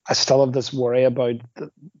 I still have this worry about,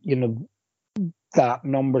 that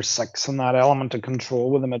number 6 and that element of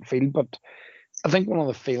control with the midfield. But I think one of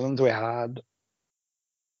the feelings we had,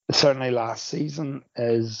 certainly last season,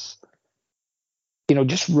 is,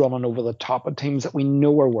 just running over the top of teams that we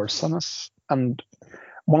know are worse than us. And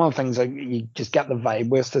one of the things that you just get the vibe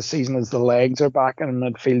with this season is the legs are back in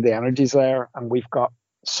midfield, the energy's there, and we've got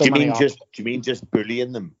so many options. Do you mean just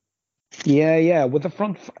bullying them? Yeah, with the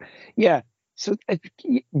front. Yeah, so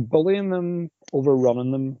bullying them,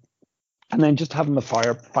 overrunning them, and then just having the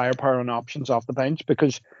firepower and options off the bench.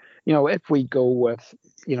 Because, if we go with,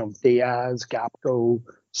 Diaz, Gakpo,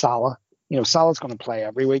 Salah, Salah's going to play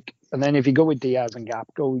every week. And then if you go with Diaz and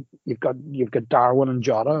Gakpo, you've got Darwin and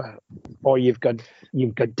Jota, or you've got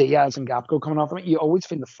Diaz and Gakpo coming off of it. You always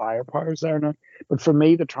feel the firepower's there now. But for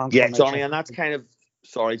me, the transformation. Yeah, Johnny, and that's kind of,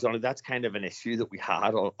 sorry, Johnny, that's kind of an issue that we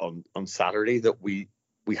had on Saturday, that we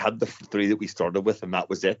had the 3 that we started with, and that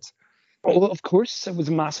was it. Well, of course, it was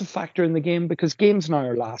a massive factor in the game, because games now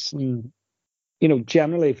are lasting.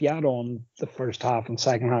 Generally, if you add on the first half and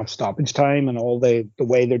second half stoppage time and all the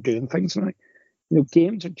way they're doing things now,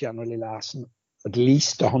 games are generally lasting at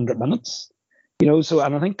least 100 minutes. So,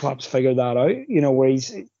 and I think Klopp's figured that out. Where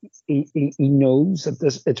he knows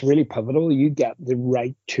that it's really pivotal. You get the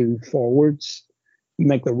right 2 forwards, you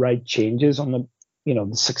make the right changes on the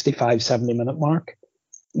the 65, 70 minute mark.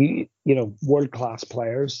 World class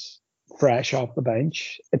players fresh off the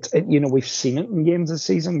bench. We've seen it in games this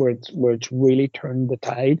season where it's really turned the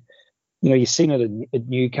tide. You've seen it at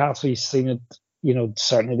Newcastle. You've seen it,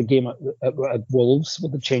 certainly the game at Wolves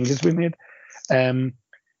with the changes we made.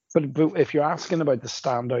 But if you're asking about the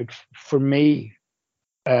standout, for me,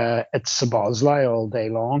 it's Szoboszlai all day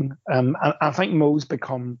long. I think Mo's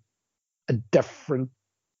become a different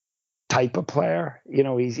type of player.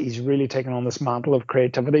 He's really taken on this mantle of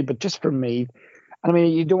creativity. But just for me, I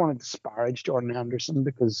mean, you don't want to disparage Jordan Henderson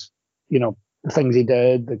because, the things he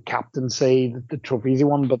did, the captaincy, the trophies he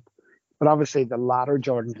won, but obviously the latter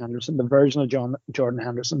Jordan Henderson, the version of Jordan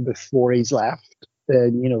Henderson before he's left,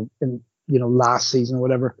 in last season or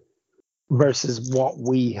whatever, versus what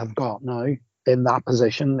we have got now in that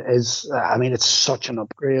position is, it's such an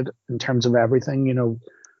upgrade in terms of everything.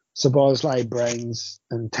 Szoboszlai brings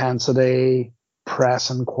intensity,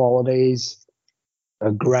 pressing qualities,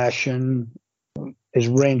 aggression, his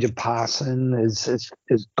range of passing,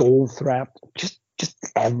 his goal threat, just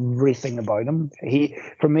everything about him.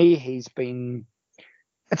 For me, he's been.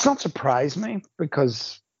 It's not surprised me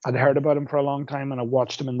because I'd heard about him for a long time and I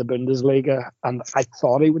watched him in the Bundesliga and I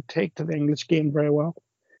thought he would take to the English game very well,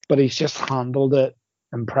 but he's just handled it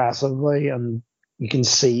impressively, and you can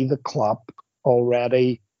see the club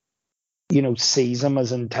already, sees him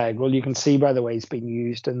as integral. You can see by the way he's been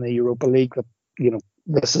used in the Europa League that,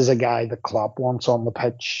 this is a guy the Klopp wants on the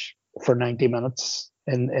pitch for 90 minutes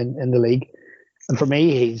in the league. And for me,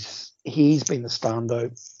 he's been the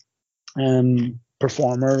standout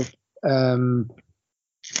performer.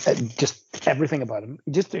 Just everything about him.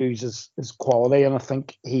 He just oozes his quality, and I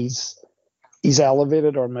think he's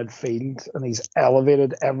elevated our midfield and he's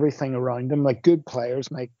elevated everything around him. Like, good players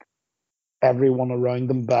make everyone around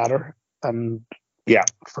them better. And Yeah.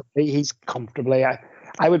 for me, he's comfortably.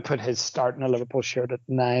 I would put his start in a Liverpool shirt at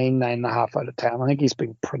 9.5 out of 10. I think he's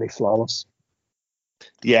been pretty flawless.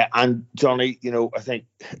 Yeah, and Johnny, I think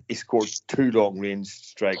he scored 2 long-range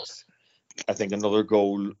strikes. I think another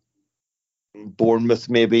goal, Bournemouth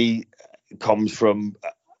maybe, comes from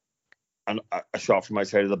a shot from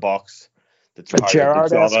outside of the box. A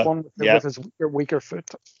Gerrard-esque one with his weaker foot.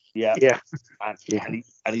 Yeah. And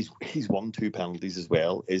he's won 2 penalties as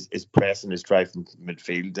well. His press and his drive from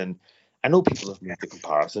midfield. And I know people have made the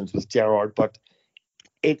comparisons with Gerrard, but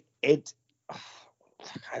I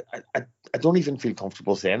don't even feel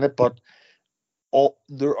comfortable saying it, but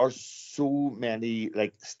there are so many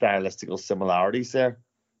stylistical similarities there.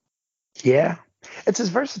 Yeah, it's his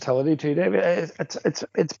versatility too, David.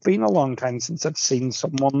 It's been a long time since I've seen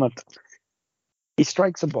someone that he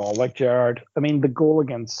strikes a ball like Gerrard. I mean, the goal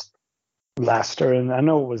against Leicester, and I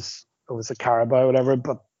know it was a Carabao, whatever,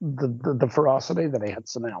 but the ferocity that he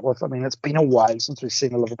hits them out with. I mean, it's been a while since we've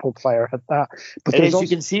seen a Liverpool player hit that. But you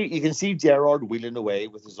can see Gerrard wheeling away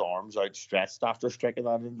with his arms outstretched after striking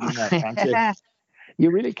that in the net, can't you?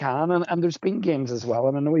 You really can, and there's been games as well,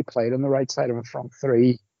 and I know he played on the right side of a front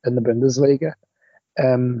three in the Bundesliga,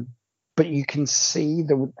 but you can see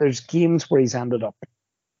there's games where he's ended up,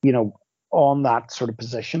 on that sort of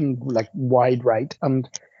position, like wide right, and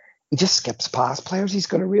he just skips past players. He's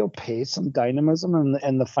got a real pace and dynamism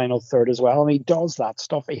in the final third as well, and he does that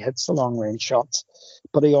stuff. He hits the long range shots,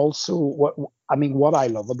 but he also what I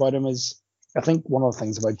love about him is, I think one of the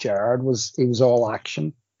things about Gerrard was he was all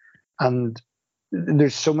action, and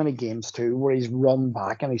there's so many games too where he's run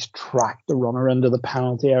back and he's tracked the runner into the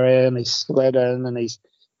penalty area and he's slid in and he's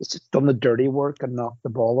just done the dirty work and knocked the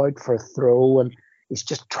ball out for a throw, and he's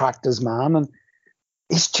just tracked his man, and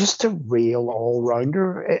he's just a real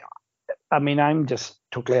all-rounder. I mean, I'm just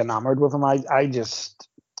totally enamored with him. I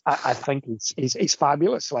think he's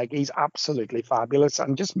fabulous. Like, he's absolutely fabulous.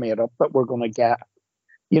 I'm just made up that we're going to get,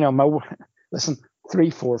 listen, 3,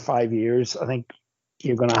 4, 5 years, I think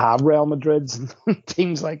you're going to have Real Madrids and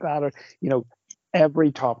teams like that, or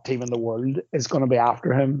every top team in the world is going to be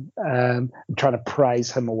after him, and trying to prize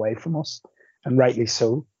him away from us, and rightly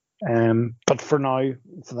so. But for now,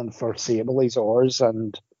 for the foreseeable, he's ours,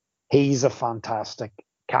 and he's a fantastic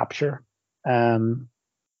capture. And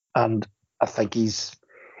I think he's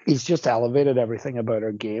just elevated everything about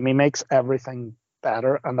our game. He makes everything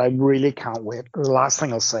better, and I really can't wait. The last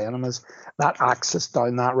thing I'll say on him is that axis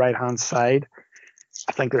down that right hand side.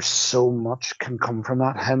 I think there's so much can come from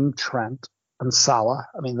that. Him, Trent, and Salah.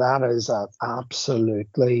 I mean, that is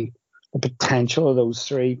absolutely the potential of those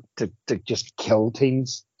three to just kill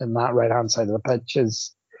teams in that right hand side of the pitch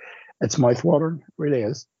it's mouthwatering. It really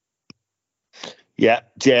is. Yeah,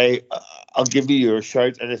 Jay, I'll give you your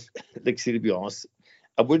shout, and to be honest,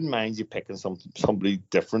 I wouldn't mind you picking somebody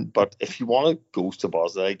different, but if you want to go to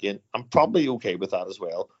Bosnia again, I'm probably okay with that as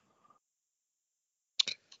well.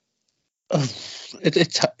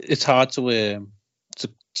 It's hard to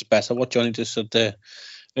better what Johnny just said there,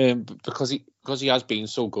 because he has been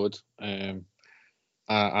so good, and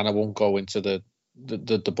I won't go into the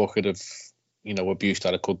bucket of abuse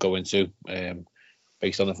that I could go into,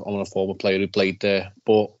 based on a former player who played there.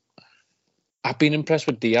 But I've been impressed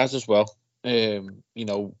with Diaz as well. It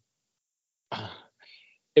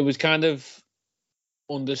was kind of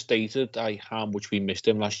understated how much we missed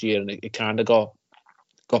him last year, and it kind of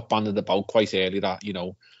got banded about quite early that,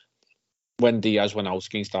 when Diaz went out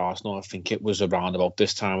against Arsenal, I think it was around about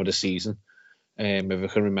this time of the season, if I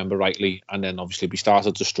can remember rightly. And then obviously we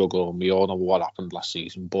started to struggle, and we all know what happened last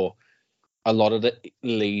season. But a lot of the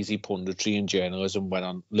lazy punditry and journalism went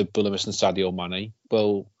on Liverpool and Sadio Mane.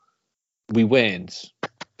 Well, we weren't,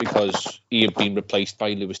 because he had been replaced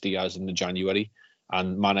by Luis Diaz in the January,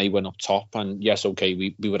 and Mane went up top. And yes, okay,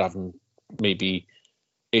 we were having maybe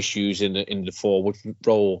issues in the forward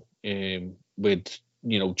role, with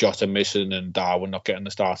Jota missing and Darwin not getting the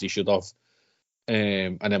start he should have,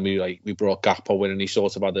 and then we brought Gakpo in, and he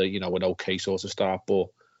sort of had an okay sort of start, but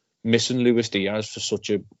missing Luis Diaz for such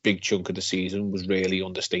a big chunk of the season was really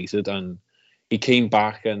understated. And he came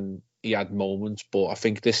back and he had moments, but I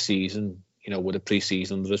think this season, with the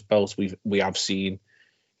pre-season under his belt, we have seen,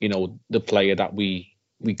 the player that we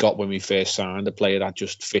got when we first signed, the player that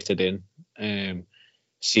just fitted in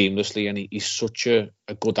seamlessly, and he's such a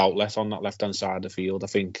good outlet on that left-hand side of the field. I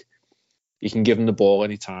think you can give him the ball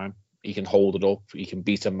anytime. He can hold it up. He can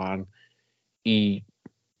beat a man. He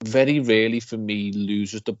very rarely, for me,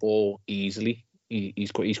 loses the ball easily.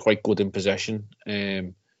 He's quite good in possession,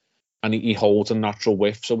 and he holds a natural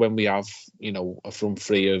whiff. So when we have, a front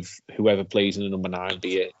three of whoever plays in the number 9,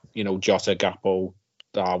 be it Jota, Gakpo,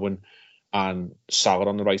 Darwin, and Salah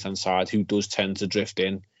on the right hand side, who does tend to drift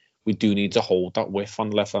in. We do need to hold that width on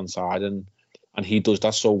the left hand side, and he does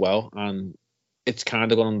that so well. And it's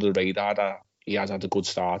kind of gone under the radar that he has had a good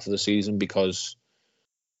start to the season because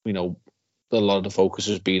a lot of the focus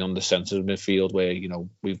has been on the centre of midfield where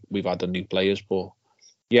we've had the new players. But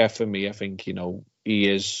yeah, for me, I think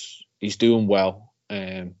he's doing well.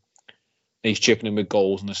 He's chipping in with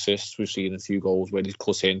goals and assists. We've seen a few goals where he's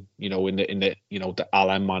cut in, in the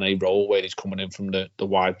Alan Mane role where he's coming in from the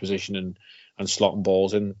wide position and slotting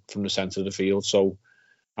balls in from the centre of the field. So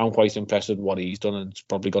I'm quite impressed with what he's done, and it's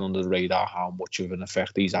probably gone under the radar how much of an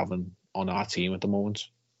effect he's having on our team at the moment.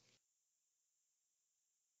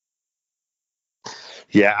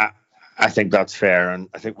 Yeah, I think that's fair, and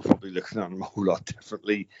I think we're probably looking at him a whole lot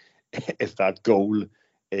differently if that goal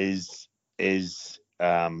is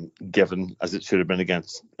given as it should have been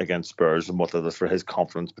against Spurs, and what that is for his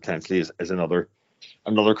confidence potentially is another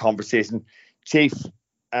conversation. Chief,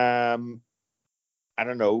 I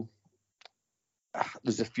don't know.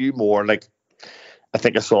 There's a few more. Like, I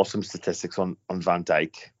think I saw some statistics on Van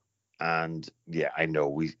Dijk, and yeah, I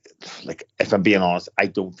know if I'm being honest, I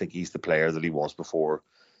don't think he's the player that he was before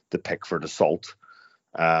the Pickford assault.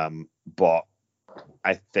 But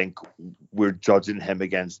I think we're judging him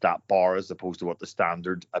against that bar as opposed to what the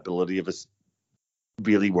standard ability of his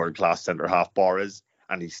really world-class centre-half bar is,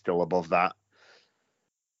 and he's still above that.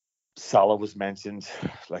 Salah was mentioned.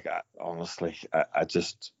 Honestly,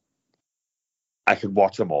 I could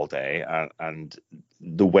watch him all day, and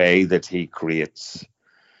the way that he creates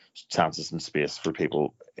chances and space for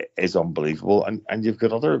people is unbelievable. And you've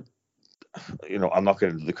got other, I'm not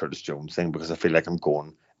getting into the Curtis Jones thing because I feel like I'm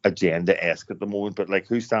going agenda-esque at the moment, but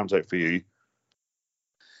who stands out for you?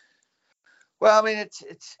 Well, I mean,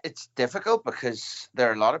 it's difficult because there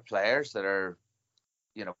are a lot of players that are,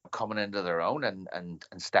 coming into their own and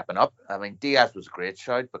stepping up. I mean, Diaz was a great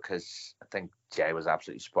shout because I think Jay was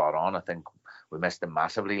absolutely spot on. I think we missed him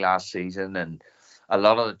massively last season, and a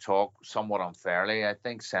lot of the talk, somewhat unfairly, I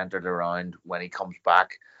think, centred around when he comes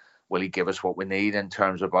back, will he give us what we need in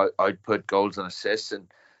terms of output, goals and assists? And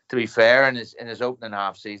to be fair, in his opening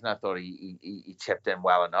half season, I thought he chipped in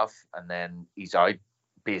well enough, and then he's out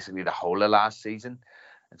basically the whole of last season.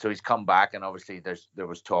 And so he's come back, and obviously there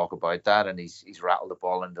was talk about that, and he's rattled the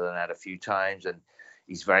ball into the net a few times, and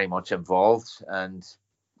he's very much involved. And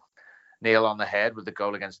nail on the head with the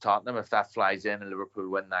goal against Tottenham. If that flies in and Liverpool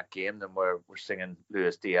win that game, then we're singing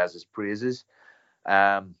Luis Diaz's praises.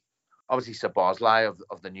 Obviously, Szoboszlai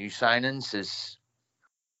of the new signings has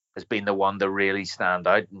been the one to really stand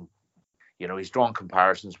out, and he's drawn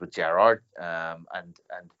comparisons with Gerrard, and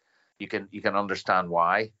you can understand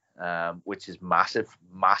why. Which is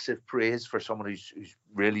massive praise for someone who's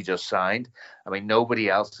really just signed. I mean, nobody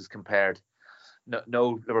else has compared.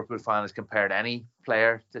 No Liverpool fan has compared any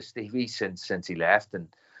player to Stevie since he left, and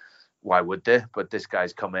why would they? But this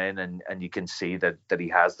guy's come in, and you can see that he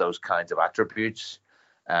has those kinds of attributes.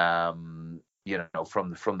 From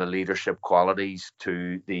the leadership qualities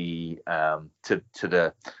to the to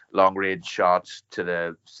the long range shots, to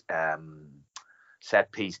the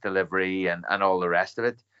set piece delivery, and all the rest of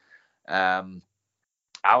it.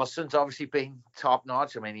 Alisson's obviously been top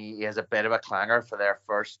notch. I mean, he has a bit of a clanger for their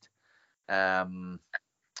first at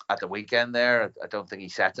the weekend there. I don't think he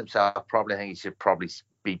sets himself. I think he should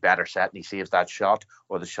be better set, and he saves that shot,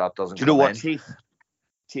 or the shot doesn't. Do you know what,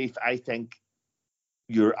 Chief? I think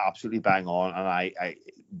you're absolutely bang on, and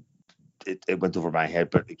it went over my head.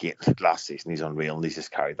 But again, last season he's unreal, and he's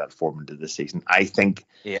just carried that form into this season. I think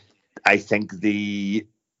the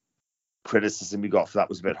criticism we got for that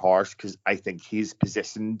was a bit harsh, because I think he's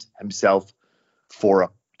positioned himself to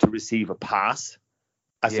receive a pass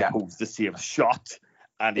as opposed to save a shot.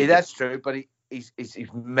 And that's true, but he's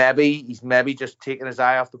maybe just taking his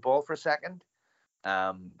eye off the ball for a second,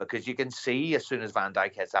 because you can see as soon as Van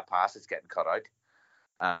Dijk hits that pass, it's getting cut out.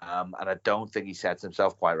 And I don't think he sets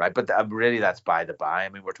himself quite right. But really, that's by the by. I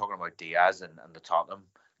mean, we're talking about Diaz and the Tottenham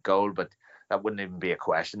goal, but that wouldn't even be a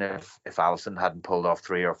question if Alisson hadn't pulled off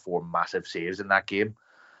 3 or 4 massive saves in that game,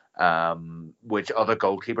 which other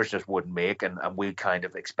goalkeepers just wouldn't make, and we kind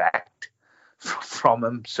of expect from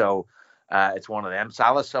him. So it's one of them.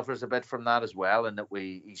 Salah suffers a bit from that as well, in that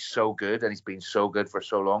he's so good, and he's been so good for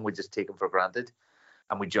so long, we just take him for granted,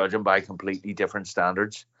 and we judge him by completely different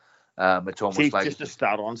standards. It's almost Chief, like just to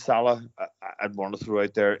start on Salah, I'd want to throw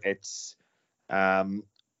out there, it's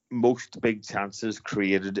most big chances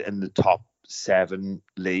created in the top 7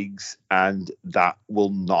 leagues, and that will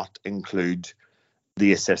not include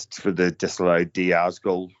the assists for the disallowed Diaz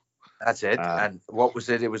goal. That's it. And what was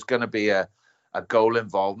it? It was going to be a a goal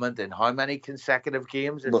involvement in how many consecutive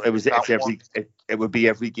games? Well, it would be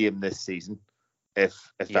every game this season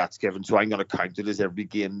if that's given. So I'm going to count it as every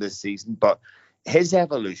game this season. But his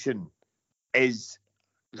evolution is,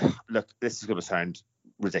 look, this is going to sound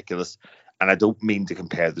ridiculous, and I don't mean to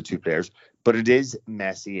compare the two players, but it is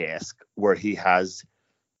Messi-esque, where he has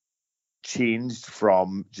changed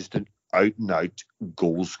from just an out-and-out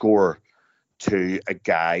goal scorer to a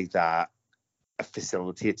guy that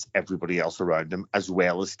facilitates everybody else around him, as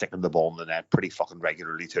well as sticking the ball in the net pretty fucking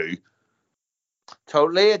regularly too.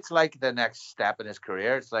 Totally. It's like the next step in his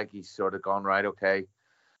career. It's like he's sort of gone, right, okay,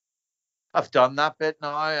 I've done that bit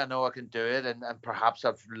now. I know I can do it, and perhaps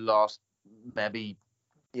I've lost maybe,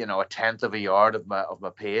 a tenth of a yard of my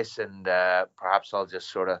pace, and perhaps I'll just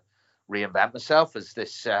sort of reinvent myself as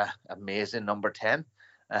this amazing number 10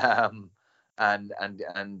 and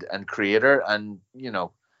creator. And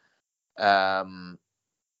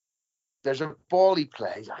there's a ball he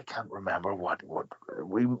plays. I can't remember what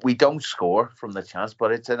we don't score from the chance,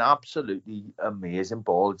 but it's an absolutely amazing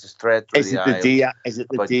ball. It's just thread through the eye. Is it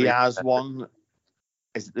the Diaz one?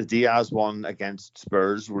 Is it the Diaz one against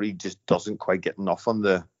Spurs where he just doesn't quite get enough on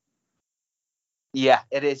the? Yeah,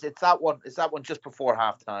 it is. It's that one. It's that one just before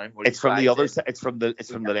halftime. It's from the other side. It's from the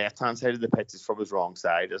left hand side of the pitch. It's from his wrong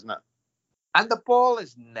side, isn't it? And the ball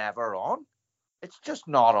is never on. It's just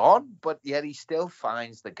not on. But yet he still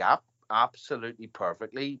finds the gap absolutely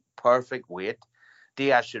perfectly. Perfect weight.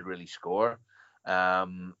 Diaz should really score.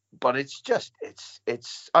 But it's just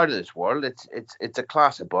it's out of this world. It's a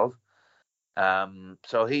class above.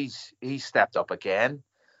 So he's stepped up again.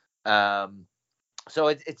 So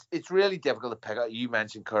it's really difficult to pick out. You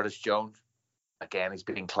mentioned Curtis Jones. Again, he's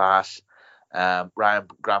been in class. Ryan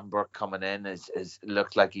Gravenberch coming in is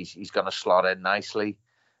looks like he's going to slot in nicely.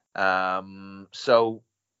 So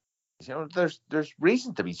there's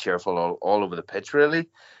reason to be cheerful all over the pitch, really.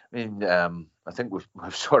 I mean, I think we've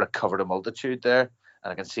sort of covered a multitude there,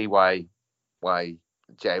 and I can see why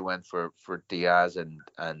Jay went for Diaz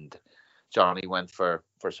and Johnny went for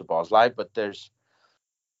Szoboszlai, but there's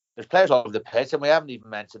players all over the pitch, and we haven't even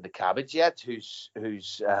mentioned the Cabbage yet, who's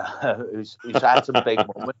had some big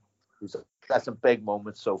moments, who's had some big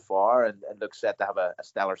moments so far, and looks set to have a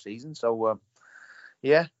stellar season. So,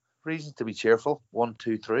 reasons to be cheerful. 1,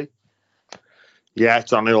 2, 3. Yeah,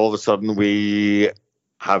 Johnny. All of a sudden, we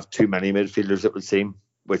have too many midfielders, it would seem,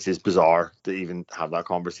 which is bizarre to even have that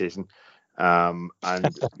conversation. And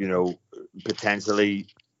potentially,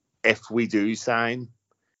 if we do sign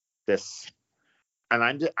this.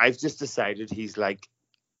 And I've just decided he's like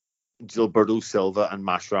Gilberto Silva and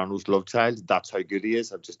Mascherano's love child. That's how good he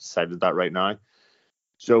is. I've just decided that right now.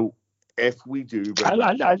 So if we do,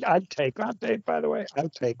 I'd take that, Dave. By the way, I'll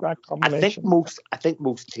take that combination. I think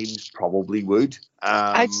most teams probably would.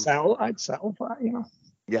 I'd sell for that,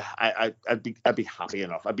 Yeah, I'd be happy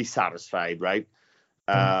enough. I'd be satisfied, right?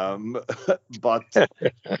 But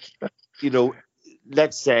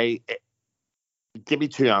let's say. Give me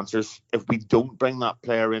two answers. If we don't bring that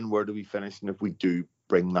player in, where do we finish? And if we do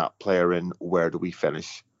bring that player in, where do we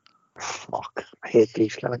finish? Fuck, I hate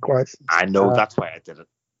these kind of questions. I know, that's why I did it.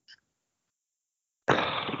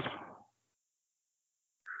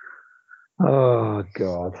 Oh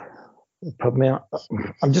God, put me on.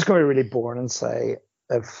 I'm just going to be really boring and say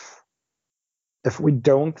if we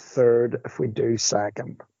don't third, if we do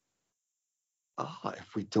second. Oh,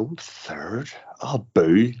 if we don't third,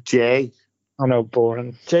 boo, Jay. I know,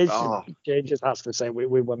 boring. Jay just has to say we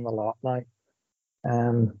won the lot now.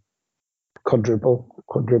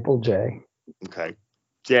 Quadruple Jay. Okay,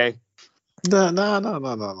 Jay. No.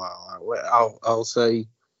 I'll say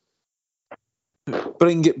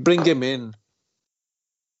bring him in.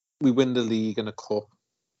 We win the league and a cup.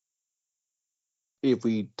 If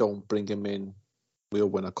we don't bring him in, we'll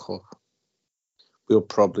win a cup. We'll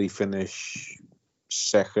probably finish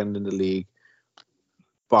second in the league.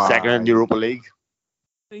 Second in Europa League?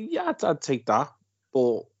 Yeah, I'd take that.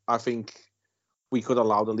 But I think we could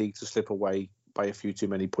allow the league to slip away by a few too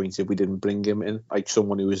many points if we didn't bring him in, like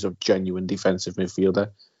someone who is a genuine defensive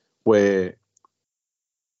midfielder. Where,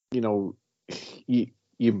 you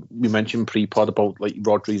mentioned pre-pod about like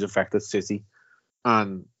Rodri's effect at City,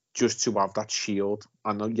 and just to have that shield.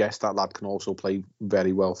 And yes, that lad can also play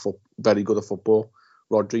very well, very good at football,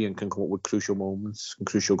 Rodri, and can come up with crucial moments and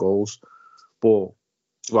crucial goals. But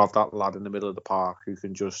to have that lad in the middle of the park who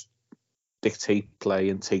can just dictate play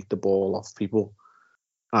and take the ball off people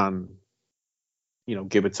and,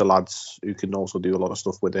 give it to lads who can also do a lot of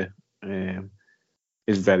stuff with it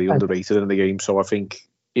is very underrated in the game. So I think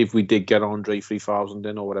if we did get Andre 3000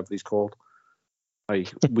 in or whatever he's called,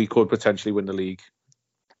 we could potentially win the league.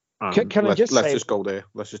 Can I just let's say, just go there.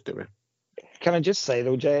 Let's just do it. Can I just say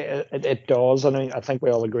though, Jay, it does, and I think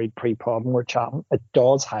we all agreed pre-pod when we're chatting, it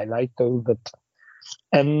does highlight though that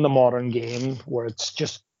in the modern game where it's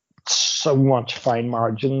just so much fine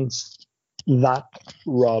margins, that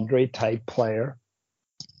Rodri type player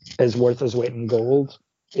is worth his weight in gold.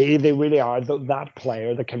 They really are that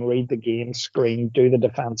player that can read the game, screen, do the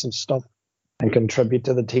defensive stuff, and contribute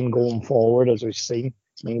to the team going forward, as we've seen.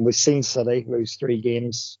 I mean, we've seen City lose 3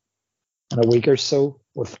 games in a week or so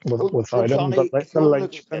without him. But the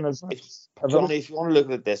linchpin is Johnny, if you want to look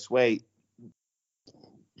at it this way,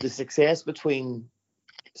 the success between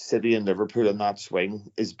City and Liverpool in that swing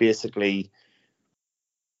is basically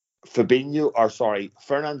Fernandinho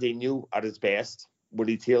at his best when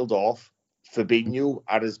he tailed off, Fabinho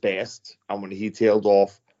at his best, and when he tailed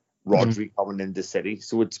off, Rodri coming into City.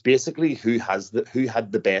 So it's basically who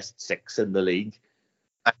had the best 6 in the league.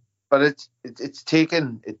 But it's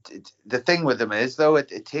taken the thing with them is though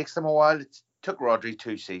it takes them a while. It took Rodri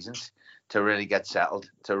 2 seasons to really get settled,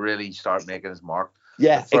 to really start making his mark.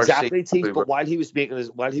 Yeah, exactly. But while he was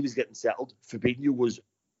getting settled, Fabinho was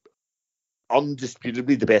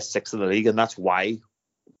undisputably the best 6 in the league, and that's why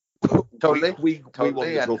we won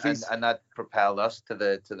the trophies. And that propelled us to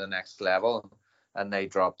the next level, and they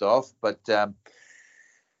dropped off. But the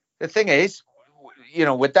thing is,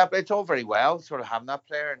 with that, it's all very well sort of having that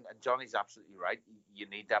player, and Johnny's absolutely right. You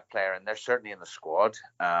need that player, and they're certainly in the squad.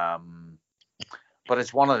 But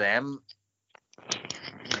it's one of them.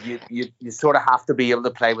 You sort of have to be able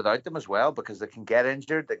to play without them as well, because they can get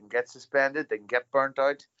injured, they can get suspended, they can get burnt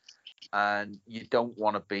out, and you don't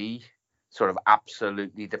want to be sort of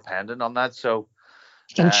absolutely dependent on that. So,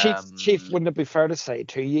 and Chief, wouldn't it be fair to say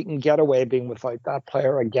too, you can get away being without that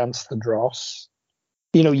player against the dross?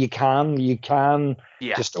 You can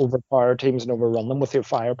just overpower teams and overrun them with your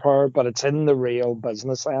firepower, but it's in the real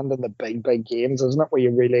business end, in the big games, isn't it, where you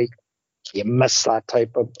miss that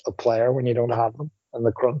type of player when you don't have them in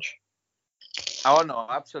the crunch. Oh no,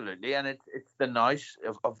 absolutely, and it's the nice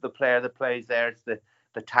of the player that plays there. It's the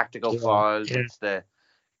tactical fouls. Yeah. It's the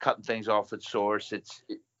cutting things off at source. It's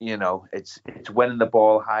winning the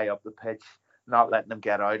ball high up the pitch, not letting them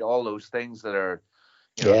get out. All those things that are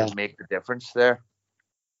that make the difference there.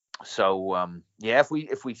 So if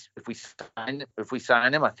we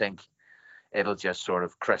sign him, I think it'll just sort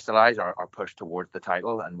of crystallize our push towards the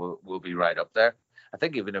title, and we'll be right up there. I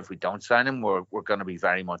think even if we don't sign him, we're going to be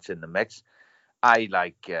very much in the mix. I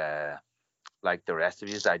like the rest of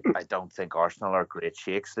you. I don't think Arsenal are great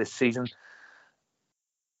shakes this season.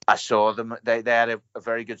 I saw them. They had a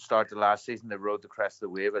very good start to last season. They rode the crest of the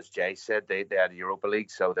wave, as Jay said. They had a Europa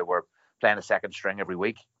League, so they were playing a second string every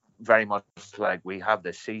week, very much like we have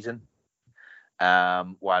this season.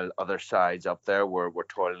 While other sides up there were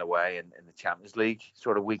toiling away in the Champions League,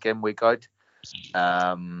 sort of week in, week out.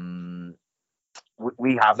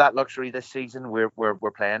 We have that luxury this season. We're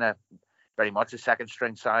playing very much a second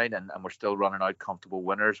string side, and we're still running out comfortable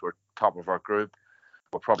winners. We're top of our group.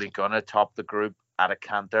 We're probably gonna top the group at a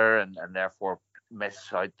canter, and therefore miss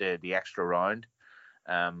out the extra round.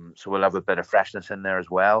 So we'll have a bit of freshness in there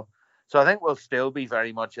as well. So I think we'll still be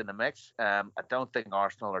very much in the mix. I don't think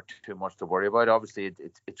Arsenal are too much to worry about. Obviously,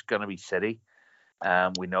 it's going to be City.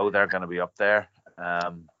 We know they're going to be up there.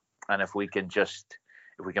 And if we can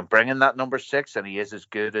bring in that number 6, and he is as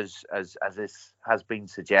good as this has been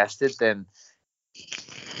suggested, then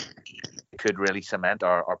it could really cement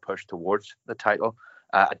our push towards the title.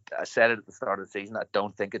 I said it at the start of the season. I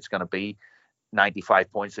don't think it's going to be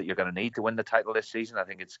 95 points that you're going to need to win the title this season. I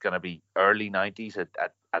think it's going to be early 90s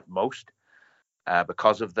at most,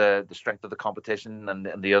 because of the strength of the competition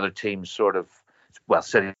and the other teams sort of,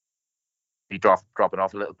 City dropping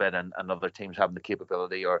off a little bit, and other teams having the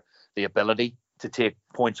capability or the ability to take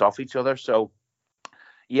points off each other. So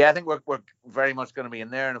yeah, I think we're very much going to be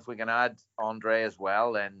in there, and if we can add Andre as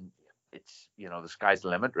well, then it's the sky's the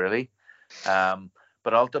limit really.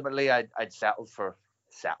 But ultimately I'd settle for.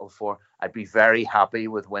 I'd be very happy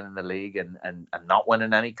with winning the league and not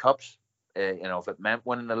winning any cups. If it meant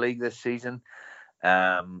winning the league this season,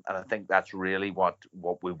 and I think that's really what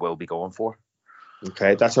we will be going for.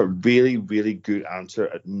 Okay, that's a really, really good answer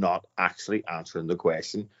at not actually answering the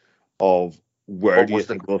question of where do you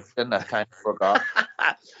think we'll. I kind of forgot.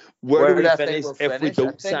 Where do we finish if we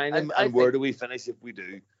don't sign him, and where do we finish if we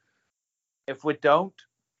do? If we don't,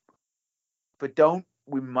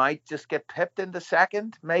 we might just get pipped into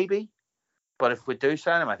second, maybe. But if we do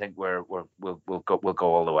sign him, I think we'll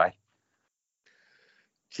go all the way.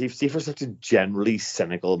 Chief, for such a generally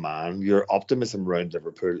cynical man, your optimism around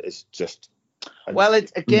Liverpool is just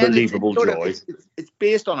unbelievable joy. It's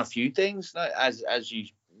based on a few things, as you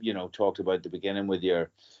talked about at the beginning with your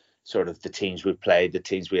sort of the teams we've played, the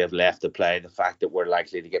teams we have left to play, the fact that we're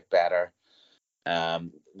likely to get better.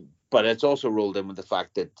 But it's also rolled in with the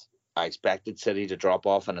fact that I expected City to drop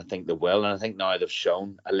off, and I think they will. And I think now they've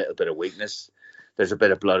shown a little bit of weakness. There's a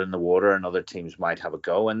bit of blood in the water, and other teams might have a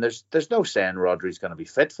go. And there's no saying Rodri's going to be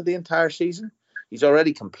fit for the entire season. He's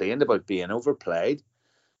already complained about being overplayed.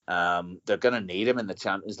 They're going to need him in the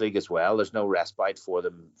Champions League as well. There's no respite for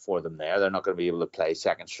them there. They're not going to be able to play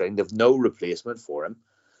second string. They've no replacement for him.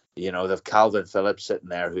 They've Calvin Phillips sitting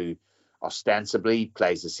there who ostensibly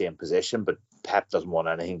plays the same position, but Pep doesn't want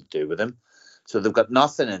anything to do with him. So they've got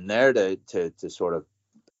nothing in there to sort of,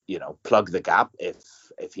 plug the gap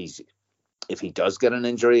if he does get an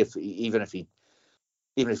injury, even if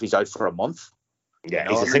he's out for a month. Yeah,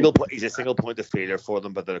 he's a single point of failure for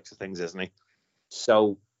them, but the looks of things, isn't he?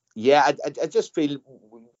 So yeah, I just feel,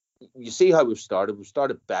 you see how we've started. We've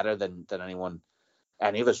started better than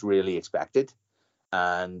any of us really expected.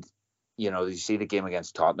 And, you see the game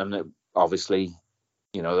against Tottenham, obviously,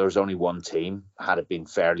 there was only one team. Had it been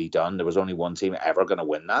fairly done, there was only one team ever going to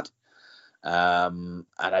win that. And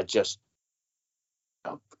I just,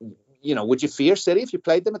 would you fear City if you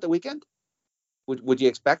played them at the weekend? Would you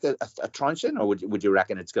expect a trouncing, or would you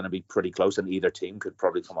reckon it's going to be pretty close and either team could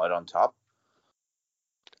probably come out on top?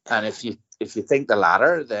 And if you think the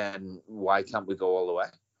latter, then why can't we go all the way?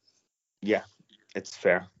 Yeah, it's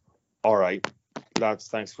fair. All right, lads,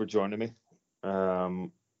 thanks for joining me.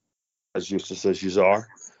 As useless as you are.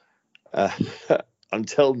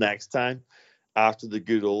 Until next time, after the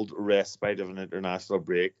good old respite of an international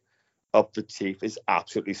break, up the chief is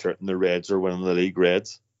absolutely certain the Reds are winning the league.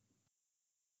 Reds.